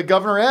like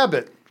Governor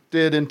Abbott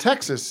did in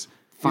Texas.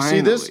 You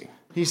see this? Finally.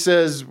 He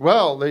says,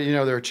 well,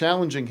 they're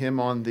challenging him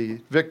on the...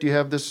 Vic, do you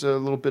have this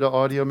little bit of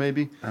audio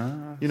maybe?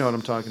 You know what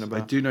I'm talking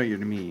about. I do know what you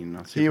mean.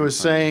 I'll see He if I was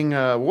can find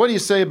saying, what do you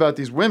say about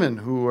these women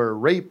who are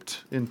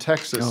raped in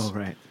Texas? Oh,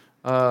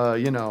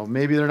 right.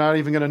 Maybe they're not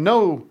even going to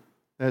know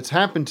that it's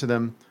happened to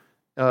them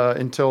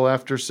until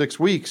after 6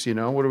 weeks. What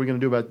are we going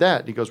to do about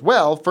that? He goes,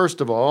 well,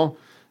 first of all,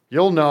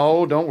 you'll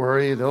know. Don't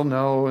worry. They'll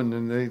know. And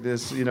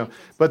then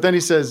But then he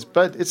says,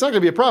 but it's not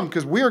going to be a problem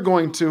because we are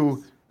going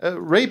to...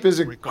 rape is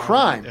a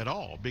crime. At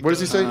all. What does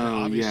he say?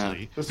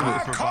 Obviously, Listen to it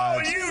this.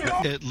 provides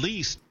at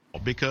least,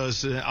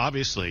 because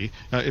obviously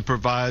it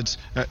provides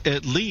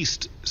at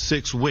least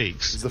 6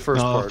 weeks the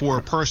first part. for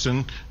a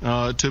person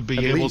to be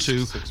At able least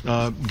to 6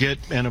 weeks. get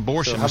an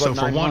abortion. So how So about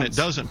for 9 one, months?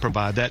 it doesn't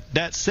provide that.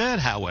 That said,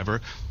 however,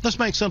 let's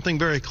make something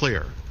very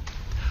clear.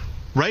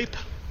 Rape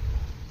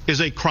is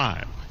a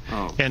crime.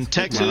 And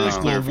Texas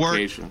will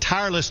work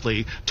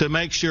tirelessly to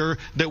make sure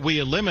that we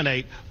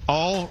eliminate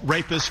all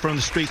rapists from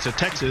the streets of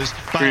Texas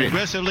by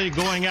aggressively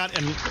going out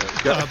and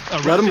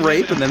let them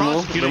rape, and then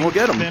we'll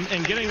get them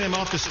and getting them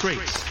off the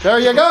streets. There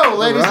you go,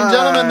 ladies and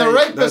gentlemen. The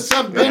rapists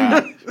have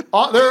been.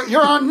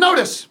 You're on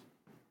notice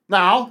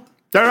now.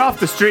 They're off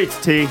the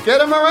streets, T. Get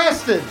them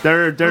arrested.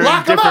 They're in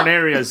different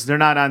areas. They're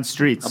not on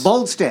streets. A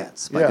bold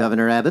stance by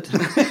Governor Abbott.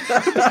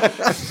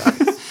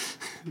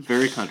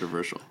 Very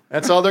controversial.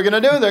 That's all they're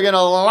going to do. They're going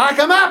to lock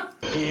them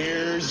up.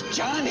 Here's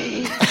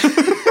Johnny.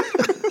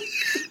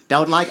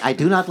 I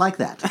do not like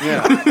that.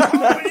 Yeah.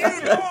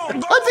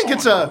 I think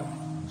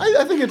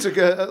it's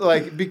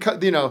like,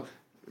 because, you know,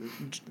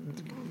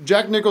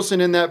 Jack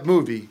Nicholson in that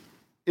movie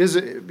is,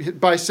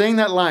 by saying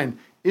that line,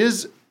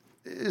 is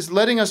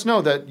letting us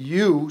know that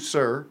you,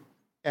 sir,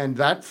 and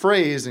that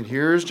phrase, and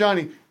here's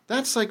Johnny,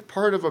 that's like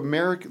part of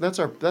America. That's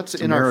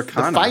in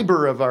the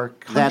fiber of our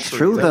country. That's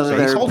true, though.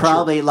 They're culture.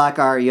 probably like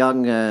our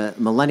young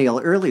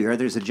millennial earlier.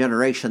 There's a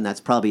generation that's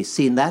probably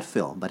seen that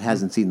film but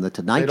hasn't seen the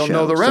Tonight Show. They don't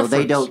know the reference. So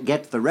they don't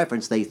get the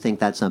reference. They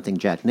think that's something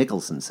Jack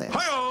Nicholson said.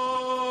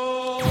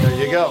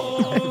 There you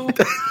go.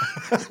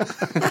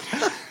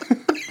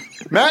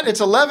 Matt, it's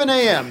 11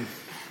 a.m.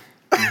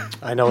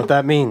 I know what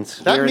that means.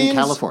 Here in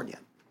California.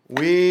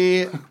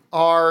 We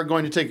are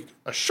going to take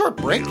a short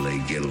break.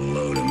 Get a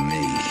load of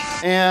me.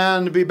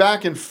 And be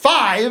back in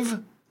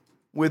 5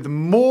 with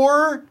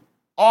more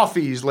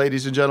Offies,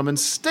 ladies and gentlemen.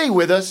 Stay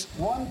with us.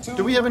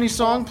 Do we have any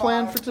song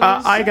planned for today?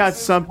 I got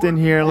something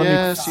here.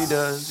 Yes, he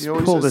does. He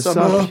always pull has this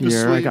something up up his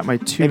here. sleeve. I got my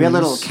tunes. Maybe a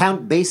little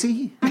Count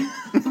Basie?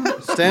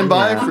 Stand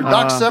by for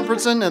Doc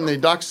Severinsen and the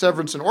Doc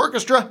Severinsen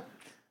Orchestra.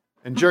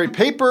 And Jerry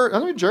Paper. I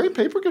mean, Jerry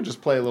Paper could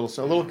just play a little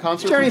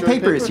concert. Jerry from Jerry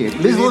Paper is here. Do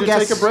you need to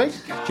Guess. take a break?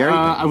 Jerry?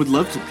 I would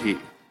love to pee.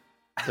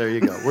 There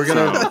you go. We're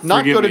going to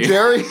not go to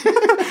Jerry.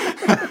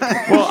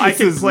 Well, I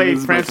can play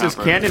Francis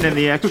Cannon and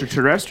the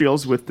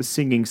Extraterrestrials with the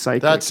singing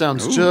psychic. That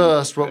sounds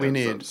just what we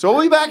need. So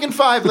we'll be back in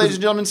 5, ladies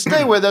and gentlemen.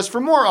 Stay with us for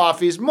more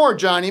Offies, more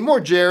Johnny, more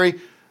Jerry,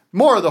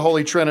 more of the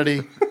Holy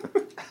Trinity.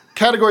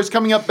 Categories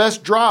coming up: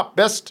 Best Drop,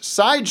 Best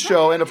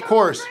Sideshow, and of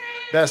course,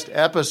 Best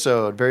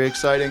Episode. Very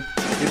exciting.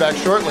 Be back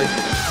shortly.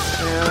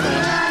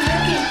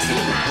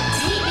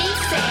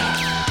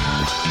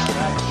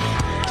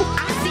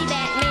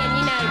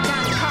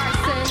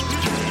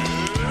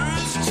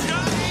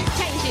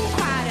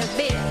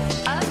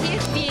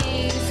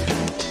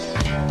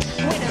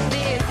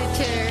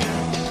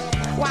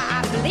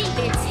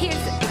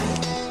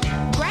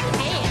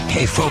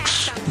 Hey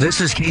folks, this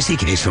is Casey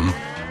Kasem.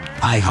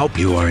 I hope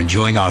you are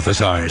enjoying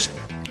Office Hours.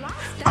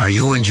 Are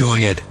you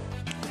enjoying it?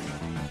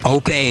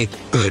 Okay,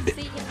 good.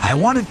 I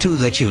wanted to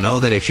let you know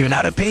that if you're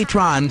not a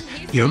patron,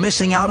 you're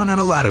missing out on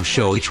a lot of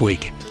show each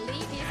week.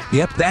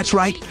 Yep, that's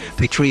right.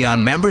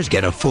 Patreon members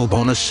get a full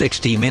bonus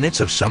 60 minutes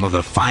of some of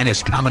the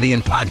finest comedy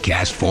in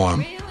podcast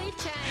form.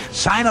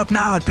 Sign up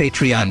now at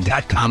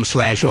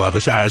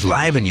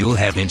patreon.com/officehours-live and you'll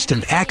have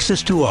instant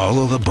access to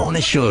all of the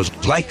bonus shows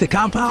like The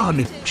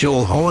Compound,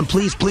 Joel Ho,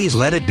 Please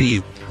Let It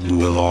Be. You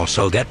will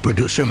also get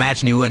producer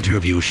Matt's new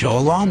interview show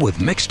along with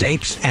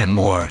mixtapes and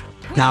more.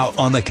 Now,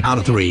 on the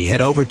count of 3,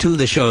 head over to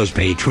the show's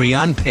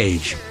Patreon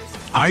page.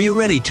 Are you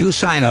ready to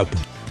sign up?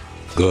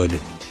 Good.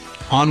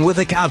 On with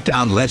the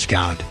countdown, let's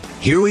count.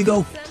 Here we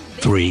go.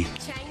 3,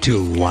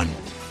 2, 1.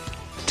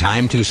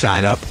 Time to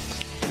sign up.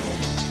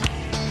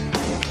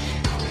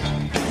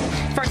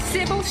 For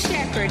Sybil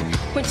Shepherd,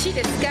 when she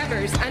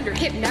discovers under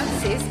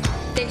hypnosis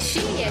that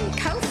she and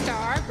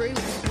co-star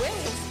Bruce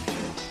Willis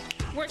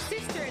were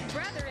sister and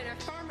brother in a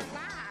far